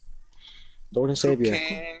 Lord and Savior.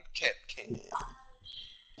 Capcan.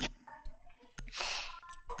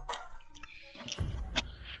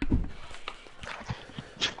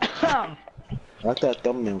 I like that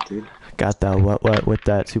thumbnail, dude. Got that what with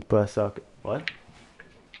that super suck. What?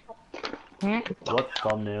 Hmm? What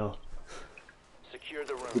thumbnail? Secure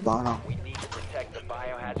the room. Hibana. We need to protect the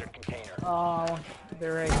biohazard container. Oh,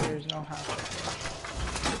 they're right. There's no house.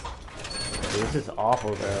 Dude, this is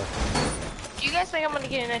awful, bro. Do you guys think I'm gonna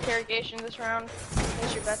get an interrogation this round?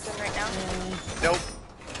 Place your bets in right now. Nope.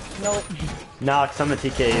 No. Nox, I'm a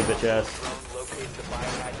TKA, bitch ass. Drone located the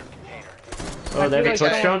biohazard container. Oh, they have a like Twitch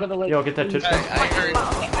someone drone? gonna, like, Yo, get that Twitch drone. I heard.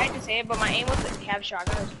 Okay, I had to say it, but my aim with the cab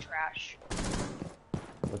shotgun is trash.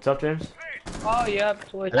 What's up, James? Oh, yep.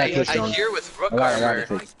 Twitch. I like yeah. Twitch I drone. hear with Rook Alright, armor,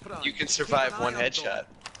 alright, you can survive one headshot.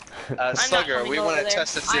 I'm not Slugger, coming we over want to there.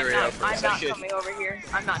 test the theory out for a I'm not second. coming over here.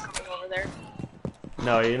 I'm not coming over there.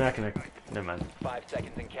 No, you're not gonna. Never mind. 5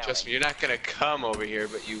 seconds and counting. Trust me, you're not gonna come over here,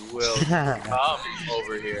 but you will come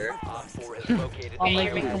over here. Op 4 has located I'll the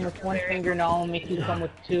make you come biohazard with one container. finger, now I'll make you come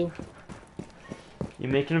with two.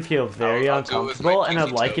 You're making him feel very I'll go with my uncomfortable, and I'd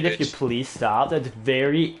pinky like toe, it if you bitch. please stop. That's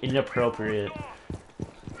very inappropriate.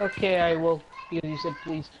 Okay, I will. You said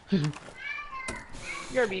please.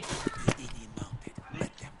 You're a beast.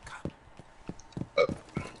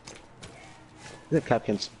 The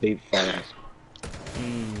Capcan's big fat ass.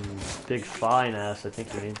 Big fine ass, I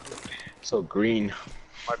think you mean. So green.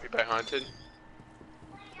 Might be by Haunted.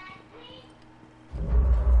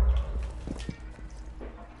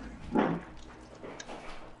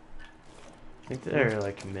 think they're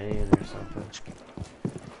like main or something.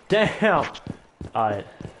 Damn! Alright.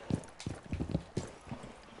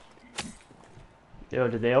 Yo,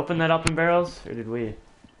 did they open that up in barrels? Or did we?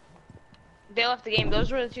 They left the game.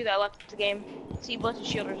 Those were the two that left the game. See, Blitz and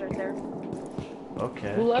Shielders right there.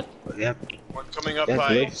 Okay. Who left? Yeah. One coming up Yeah,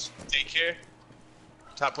 by good. daycare.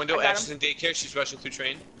 Top window, I got Ash is in daycare. She's rushing through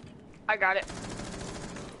train. I got it.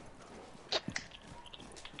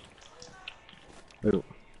 Who?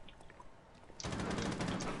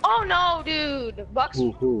 Oh no, dude! Bucks.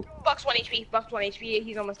 Who? Bucks 1 HP. Bucks 1 HP.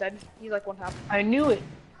 He's almost dead. He's like 1 tap. I knew it.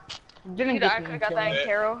 Didn't Dude, get I me could in have got that in Yeah.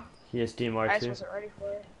 Caro. He has Steam I just R2. wasn't ready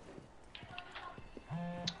for it.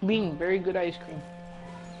 Being very good ice cream.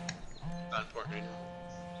 Not important right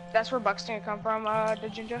now. That's where Bucks gonna come from, the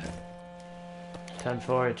Ginger.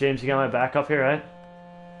 10-4. James, you got my back up here, right?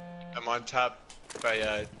 I'm on top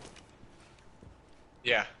by,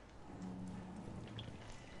 yeah.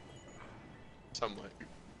 Somewhat.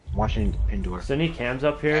 Watching indoor. Is there any cams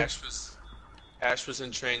up here? Ash was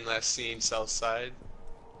in train last seen south side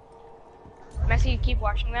Messi, keep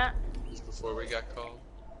watching that. before we got called.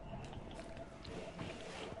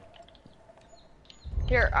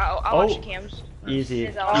 Here, I'll Oh. watch the cams. Easy.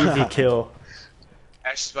 Is that Easy kill.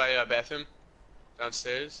 Ash is by bathroom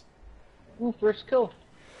downstairs. Ooh, first kill.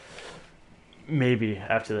 Maybe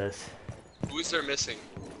after this. Who is there missing?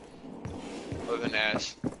 Other than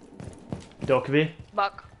Ash. Dokkaebi?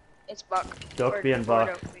 Buck. It's Buck. Dokkaebi and Or Buck.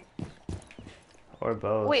 Dokkaebi. Or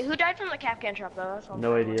both. Wait, who died from the Capcan trap though? That's what I'm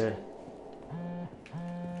No trying to idea. remember.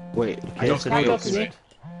 Wait. I guess Dokkaebi. it's Dokkaebi.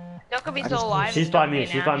 Dokkaebi's I still just- alive. She's It's by Dokkaebi me. and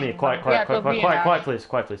She's by Ash. me. Quiet, quiet, Yeah, quiet, Dokkaebi quiet, and quiet, Ash. quiet, please.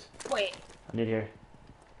 Quiet, please. Wait, I need here.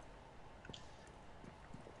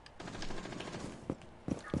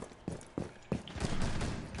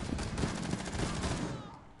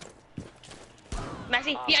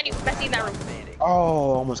 Messi, behind you. Messi in that room. Standing.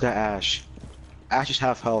 Oh, almost got Ash. Ash is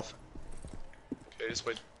half health. Okay, just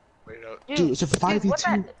wait it out. Dude, it's a Dude, 5v2. what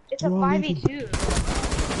that? It's a Bro, 5v2.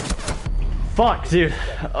 Fuck, dude.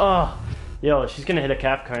 Oh. Yo, she's gonna hit a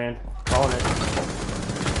cap crane. Calling it.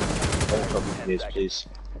 Please, please.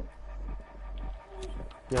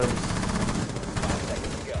 Yo, just-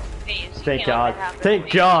 Please, you Thank can't let God. that happen. Thank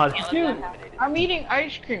Please, God. you can't let Dude, that happen. I'm eating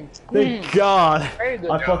ice cream. thank God. Very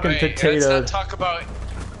good. I Yo, fucking hey, let's potatoed. not talk about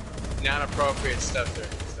non-appropriate stuff during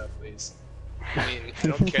stuff, please. I mean, I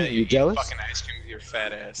don't care that You you eat jealous? fucking ice cream with your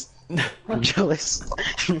fat ass. I'm jealous.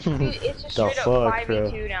 Dude, it's just The straight up fuck,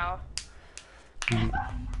 5v2 now.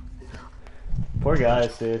 Poor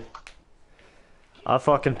guys, dude. I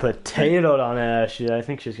fucking potatoed on Ash, dude. I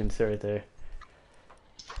think she's gonna sit right there.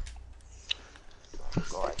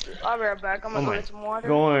 I'll be right back. I'm gonna Oh go my get some water.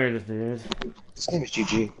 Going, dude. This game is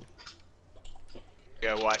GG.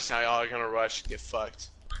 Yeah, watch, now y'all are gonna rush and get fucked.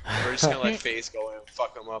 We're just gonna let FaZe go in and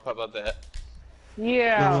fuck them up, how about that?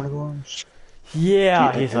 Yeah.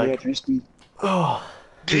 Yeah, he's And we like, have 3 speed. oh,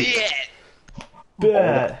 Yeah!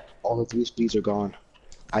 bet. All the 3 speeds are gone.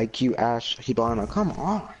 IQ, Ash, Hibana, come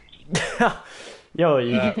on.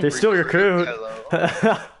 Yo, they still recruit.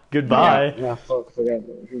 Goodbye. Yeah, fuck, forget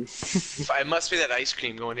It must be that ice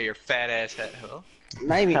cream going to your fat ass head, huh?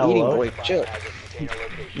 Not even Hello? eating, boy, chill. Biohazard container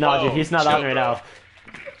location. No, dude, Whoa, he's not chill, on right bro. now.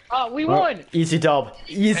 Oh, we won. Easy dub.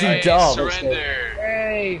 Easy Hey, dub. surrender!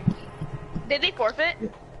 Hey. Did they forfeit?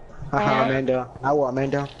 Haha, Amanda. Now what,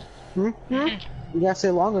 Amanda? You gotta stay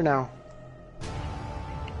longer now.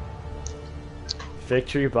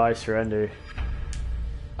 Victory by surrender.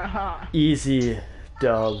 Uh-huh. Easy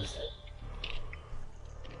dubs.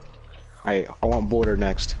 I want border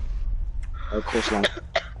next. Or coastline.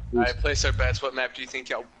 Alright, place our bets. What map do you think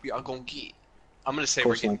y'all gonna get? I'm gonna say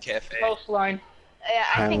we're getting cafe. Coastline. Yeah,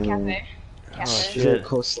 I think Um, Cafe. Cafe. Shit.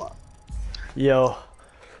 Coastline. Yo.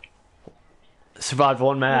 Survived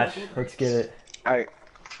one match. Let's get it. Alright.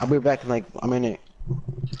 I'll be back in like a minute.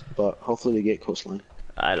 But hopefully we get coastline.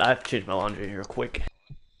 Alright, I have to change my laundry real quick.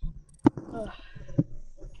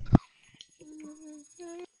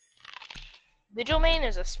 Vigil main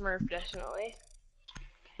is a smurf, definitely.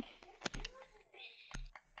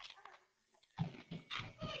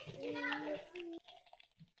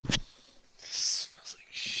 Smells like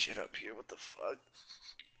shit up here, what the fuck?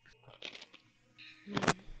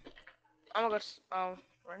 I'm gonna go.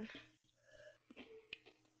 Run.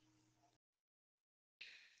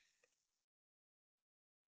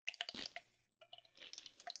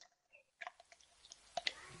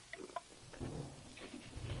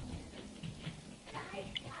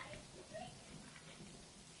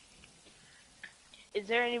 Is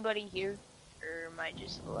there anybody here, or am I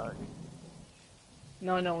just alone?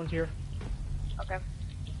 No, no one's here. Okay.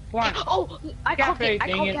 Come on. Oh, I called Cafe, it. I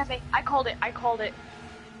dang called it. Cafe. I called it. I called it.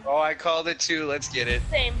 Oh, I called it too. Let's get it.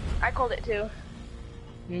 Same. I called it too.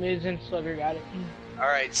 Miz and Slugger got it. All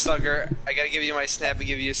right, Slugger. I gotta give you my snap and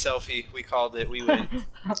give you a selfie. We called it. We win.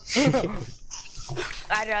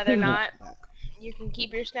 I'd rather not. You can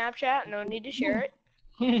keep your Snapchat. No need to share it.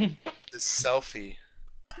 The selfie.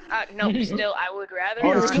 No, still, I would rather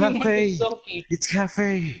Oh, it's not. cafe. Selfie. It's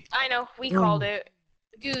cafe. I know, we called it.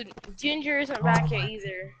 Dude, Ginger isn't back yet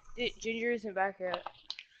either. Ginger isn't back yet.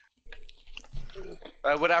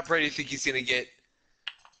 What operator do you think he's gonna get?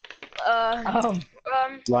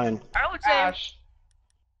 Lion. I would say. Ash.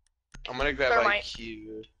 I'm gonna grab Thermite.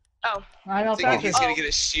 IQ. Oh, I know I think he's Thatcher. gonna get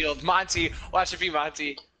a shield. Monty, watch it be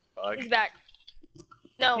Monty. Fuck. he's back.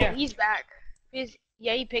 No, Yeah. he's back.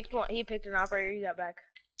 He picked one. He picked an operator. He's not back.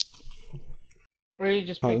 Or you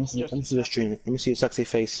just Oh, let me picked see, let me see the stream. Let me see your sexy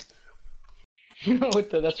face. what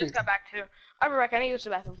the? He That's just got back too. I'll be back. I need to use the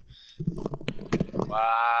bathroom.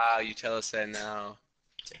 Wow, you tell us that now.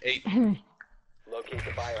 8. Locate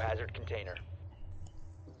the biohazard container.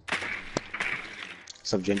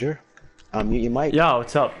 What's up, Ginger? Mute your mic. Yo,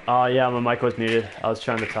 what's up? Yeah, my mic was muted. I was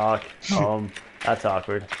trying to talk. That's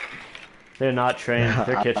awkward. They're not trained.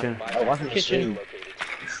 They're kitchen. Oh, watch the Kitchen. stream. Located.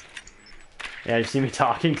 Yeah, you see me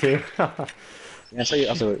talking too? Yeah, I saw you.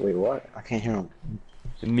 I said, wait, what? I can't hear him.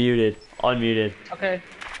 Muted. Unmuted. okay.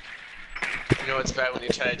 You know what's bad when you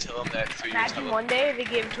try to tell them that through your Imagine tele- one day they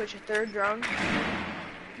gave Twitch a third drone.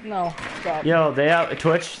 No, stop. Yo, they have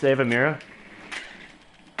Twitch. They have a mirror.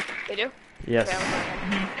 They do? Yes. Okay,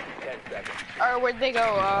 I'm looking. 10 seconds. Or where'd they go?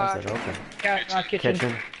 How's that open? Kitchen.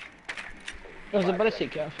 Kitchen. I was about to say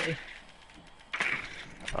cafe.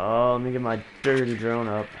 Oh, let me get my dirty drone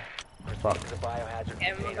up. Fuck. The biohazard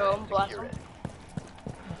And we container go and and blast secure them.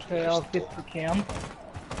 it. Okay, I'll get the cam.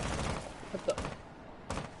 What the?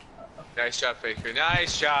 Nice job, Faker.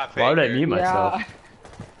 Nice job, Faker. Why would I mute myself?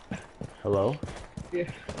 Yeah. Hello?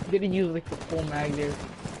 Didn't use like the full mag there.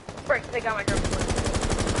 Frick, they got my drone.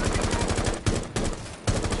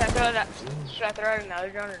 Should I throw out another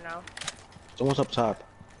drone or no? Someone's up top.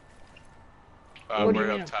 What do you We're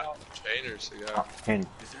mean up top. Trainers, so yeah. And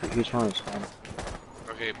he's one is fine.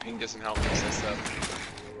 Okay, ping doesn't help us and stuff.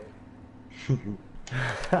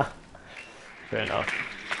 Fair enough.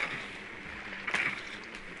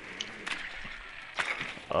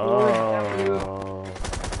 Oh,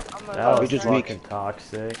 I'm gonna that go was just try- fucking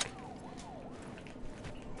toxic.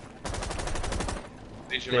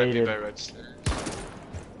 Legion might be Dated. by red stairs.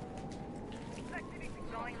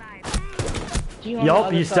 Do you on the Yup,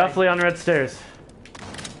 other he's side? definitely on red stairs.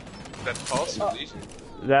 That's Pulse or Legion?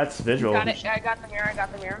 That's visual. Got it. I got the mirror. I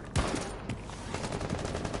got the mirror.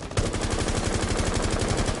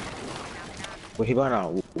 Where he going now?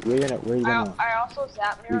 Where you going now? I also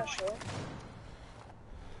zap mirror too.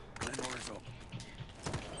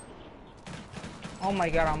 Oh my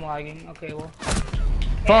god, I'm lagging. Okay, well.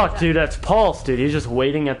 Fuck, dude, that's Pulse, dude. He's just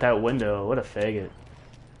waiting at that window. What a faggot.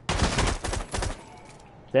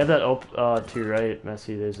 They have that to your right,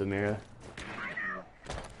 Messi. There's a mirror.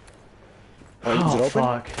 Oh, is it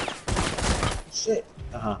open? Fuck. Shit.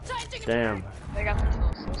 Damn. They got the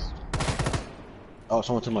tools. Oh,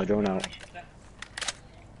 someone took my drone out.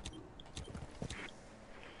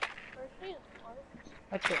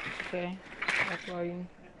 That's it. Okay. That's lagging.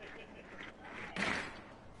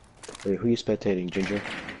 Wait, who you spectating, Ginger?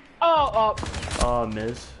 Oh,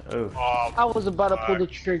 Miz. Oh. Oh, I was about to pull the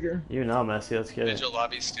trigger. You know, Messi. Let's get it. Ninja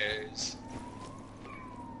lobby stairs.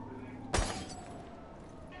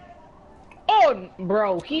 Oh,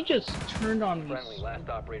 bro, he just turned on me. Friendly, last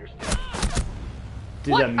operator standing.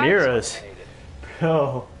 Dude, What? the mirrors. Eliminated.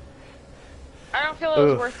 Bro. I don't feel it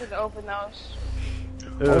was Oof. worth it to open those.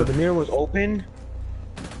 Oh, the mirror was open?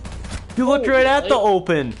 You looked right at the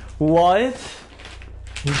open. What?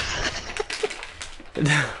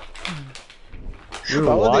 You were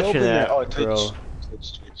Why would they watching open that, Oh, bro.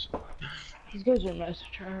 Twitch. These guys are massive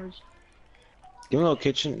tryhards. Give me a little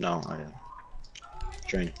kitchen? No, I didn't.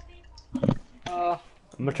 Drain. I'm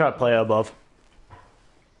gonna try to play above.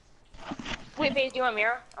 Wait, Paige, do you want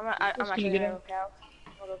mirror? I'm Can actually you get gonna in? go cow.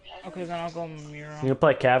 I'll go cow. Okay, then I'll go mirror. You gonna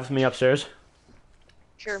play Cav with me upstairs?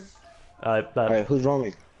 Sure. Alright, who's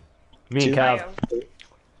rolling? Me and Two? I Cav. am.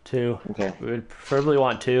 2. Okay. We would preferably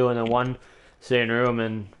want 2, and then 1 stay in room,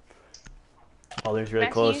 and others really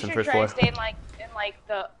Maxie, close you in should first try floor. to stay in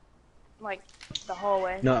the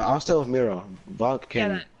hallway. No, I'll stay with Miro. Vlog can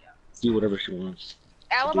that- do whatever she wants.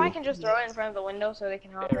 Alibi do. can just throw it in front of the window so they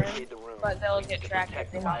can hop in, Barricade the room. but they'll get tracked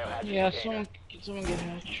if Protect they the hop biohazard Yeah, container. someone get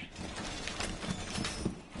hatch.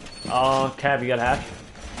 Oh, Cav, you got a hatch?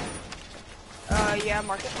 in. Yeah,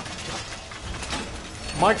 mark it.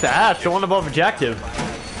 Mark the hatch, the one above objective.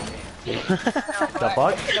 No, The but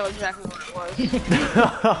fuck? I know exactly what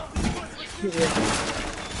it was.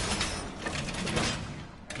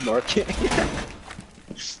 Market.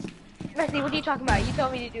 Messi, what are you talking about? You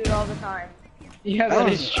tell me to do it all the time. Yeah, I that don't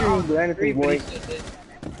is true. do anything, boy. Everybody says it.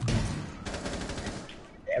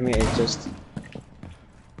 I mean, it's just.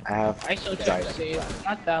 I have. I still try to say it.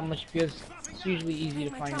 Not that much because it's usually easy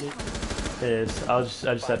to find it. It is. I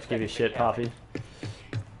just have to give you shit, Poppy.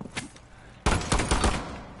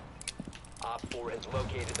 Op 4 has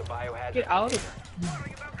located the biohazard. Get out of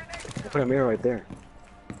Put a mirror right there. it.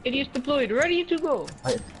 It is deployed, ready to go.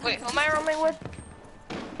 Wait, who am I roaming with?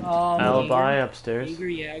 Alibi upstairs.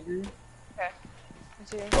 Jaeger. Okay.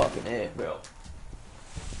 Let's see. Fucking A, bro.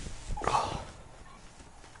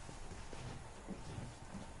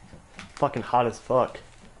 Fucking hot as fuck.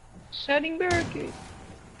 Setting barricade.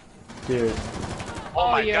 Dude. Oh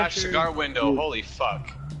my yeah, gosh, sure. cigar window. Holy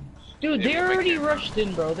fuck. Dude, they Yeah, already rushed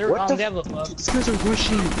in, bro. They're What on the level f- up. These guys are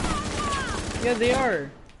rushing. Yeah, they are.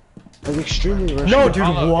 Like extremely rushing. No, dude,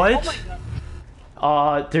 Oh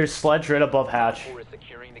what? There's sledge right above hatch. 4 is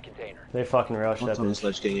securing the container. They fucking rushed What's that on bitch. this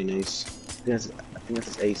ledge getting an ace? I think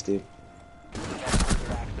that's his ace, dude.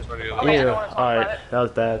 What are you Okay, I Ew. don't wanna talk about Alright, it. that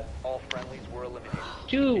was bad. All friendlies were eliminated.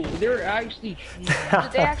 Dude, they're actually. Dude,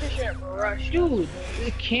 they actually should have rushed. Dude,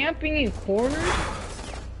 they're camping in corners?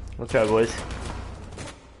 Let's try, boys.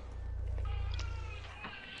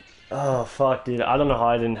 Oh, fuck, dude. I don't know how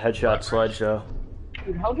I didn't headshot sledge, though.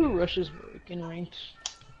 Dude, how do rushes work in ranked?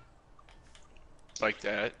 like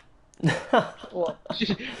that? Well,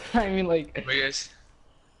 I mean, like.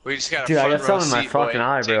 We just got a Dude, I front got row something in my seat, boy. fucking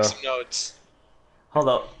eye, Take bro. some notes. Hold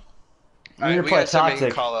up. We Alright, need to we play gotta start making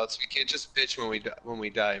toxic. call-outs. We can't just bitch when we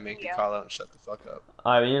die. Make Yeah. the call-out and shut the fuck up.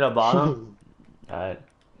 Alright, we need a bottom. Alright.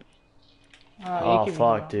 Oh, you can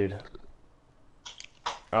fuck, dude.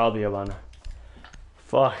 I'll be a banner.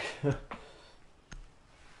 Fuck.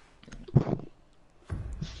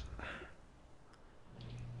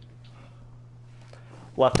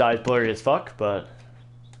 Left eye's blurry as fuck, but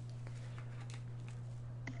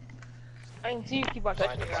I can see you keep on Find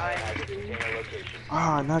touching the your eye. biohazard container location.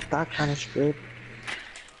 Ah, not that kind of strip.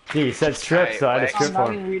 dude, you said strip, so I had to strip I'm for not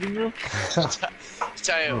him. even reading you.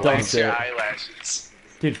 Tell you, Don't wax say your it. eyelashes.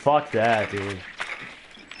 Dude, fuck that, dude.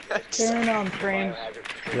 Turn on frame.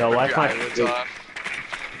 Biohazard Yo, wax Your my eyelids off.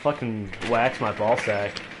 fucking wax my ball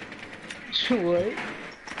sack. What?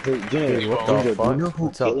 Hey, Junior, Dude, what the Junior, do fuck? you know who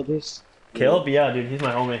What's up? Caleb is? Caleb? Yeah, dude, he's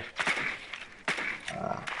my homie.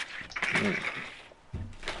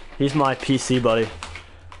 He's my PC buddy.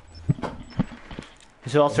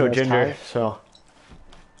 He's also a Where's ginger, Ty? so.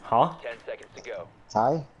 Huh? 10 seconds to go.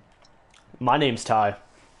 Ty? My name's Ty.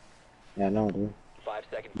 Yeah, I know, dude. 5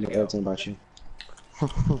 seconds I to know go. everything about you.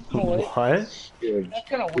 What? What? You're, That's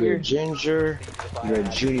kind of you're a weird. ginger. You're a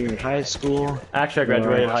junior in high school. Actually, I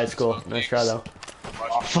graduated high school. Nice try, though.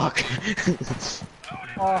 Oh, fuck.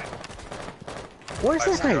 Oh, What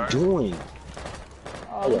is that guy doing?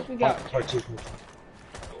 at least we got.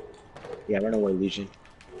 Yeah, run away, Legion.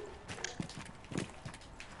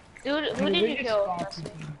 Dude, who did you kill?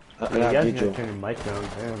 I You got guys Vigil. gotta turn your mic down,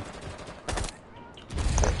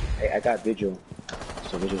 damn. I got Vigil.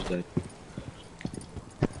 So Vigil's dead.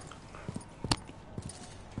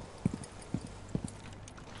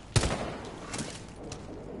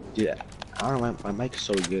 Dude, I don't know, my mic is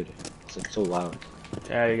so good. It's like so loud.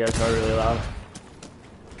 Yeah, you guys are really loud.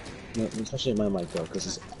 No, especially my mic though,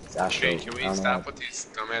 because it's Astro. Hey, can I we don't know stop why. with these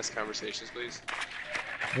dumbass conversations, please?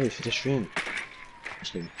 Hey, for the stream.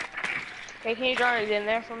 Actually, Okay, can you draw it in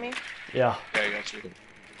there for me? Yeah, Yeah, I got you.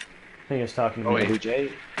 I think he's talking to Oh, me. wait.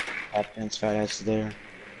 DJ, Hot Pants Fat Ass is there.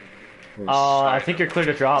 I think you're clear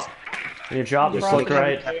to drop. When you drop, just look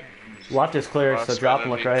right. Left is clear, so Frost drop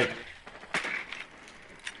and rather look right.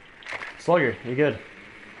 Slugger, you good?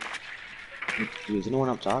 Dude, is anyone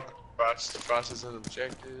up top? Frost is an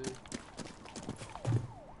objective.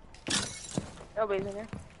 Nobody's in there.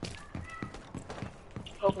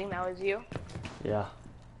 Hoping that was you. Yeah.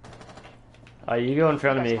 You go in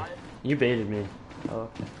front of me. You baited me. Oh,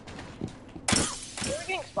 okay. Where are we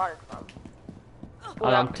getting spotted from?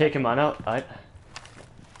 I'm taking mine out. Alright.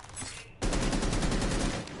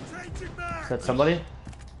 Is that somebody?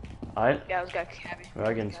 Alright. Yeah, I was got cabby. Where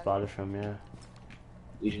am I getting spotted from? Yeah.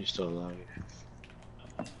 Legion's still alive.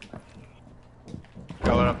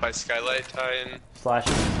 Going up by Skylight, tying. Slash.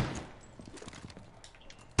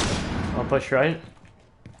 I'll push right.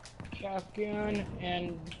 Shotgun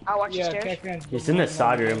and. I'll watch the Yeah, stairs. shotgun. He's in this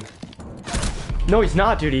side room. No, he's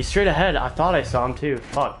not, dude. He's straight ahead. I thought I saw him too.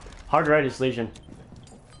 Fuck. Hard right is Legion.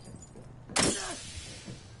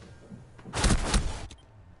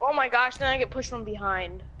 Oh my gosh, then I get pushed from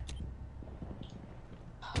behind.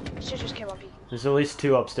 Shit just came up. There's at least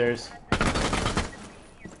 2 upstairs. Oh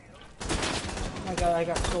my god, I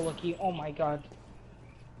got so lucky. Oh my god.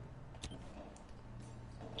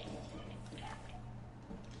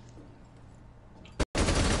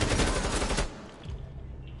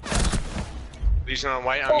 Legion on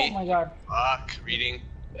white on Oh me. my god. Fuck, reading.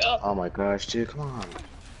 Oh my gosh, dude, come on.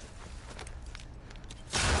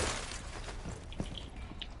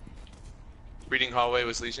 Reading hallway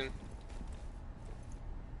was Legion.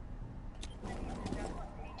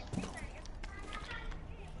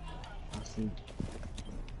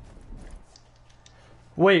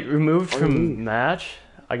 Wait, removed Oh, from match?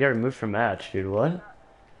 I got removed from match, dude. What?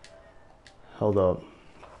 Hold up.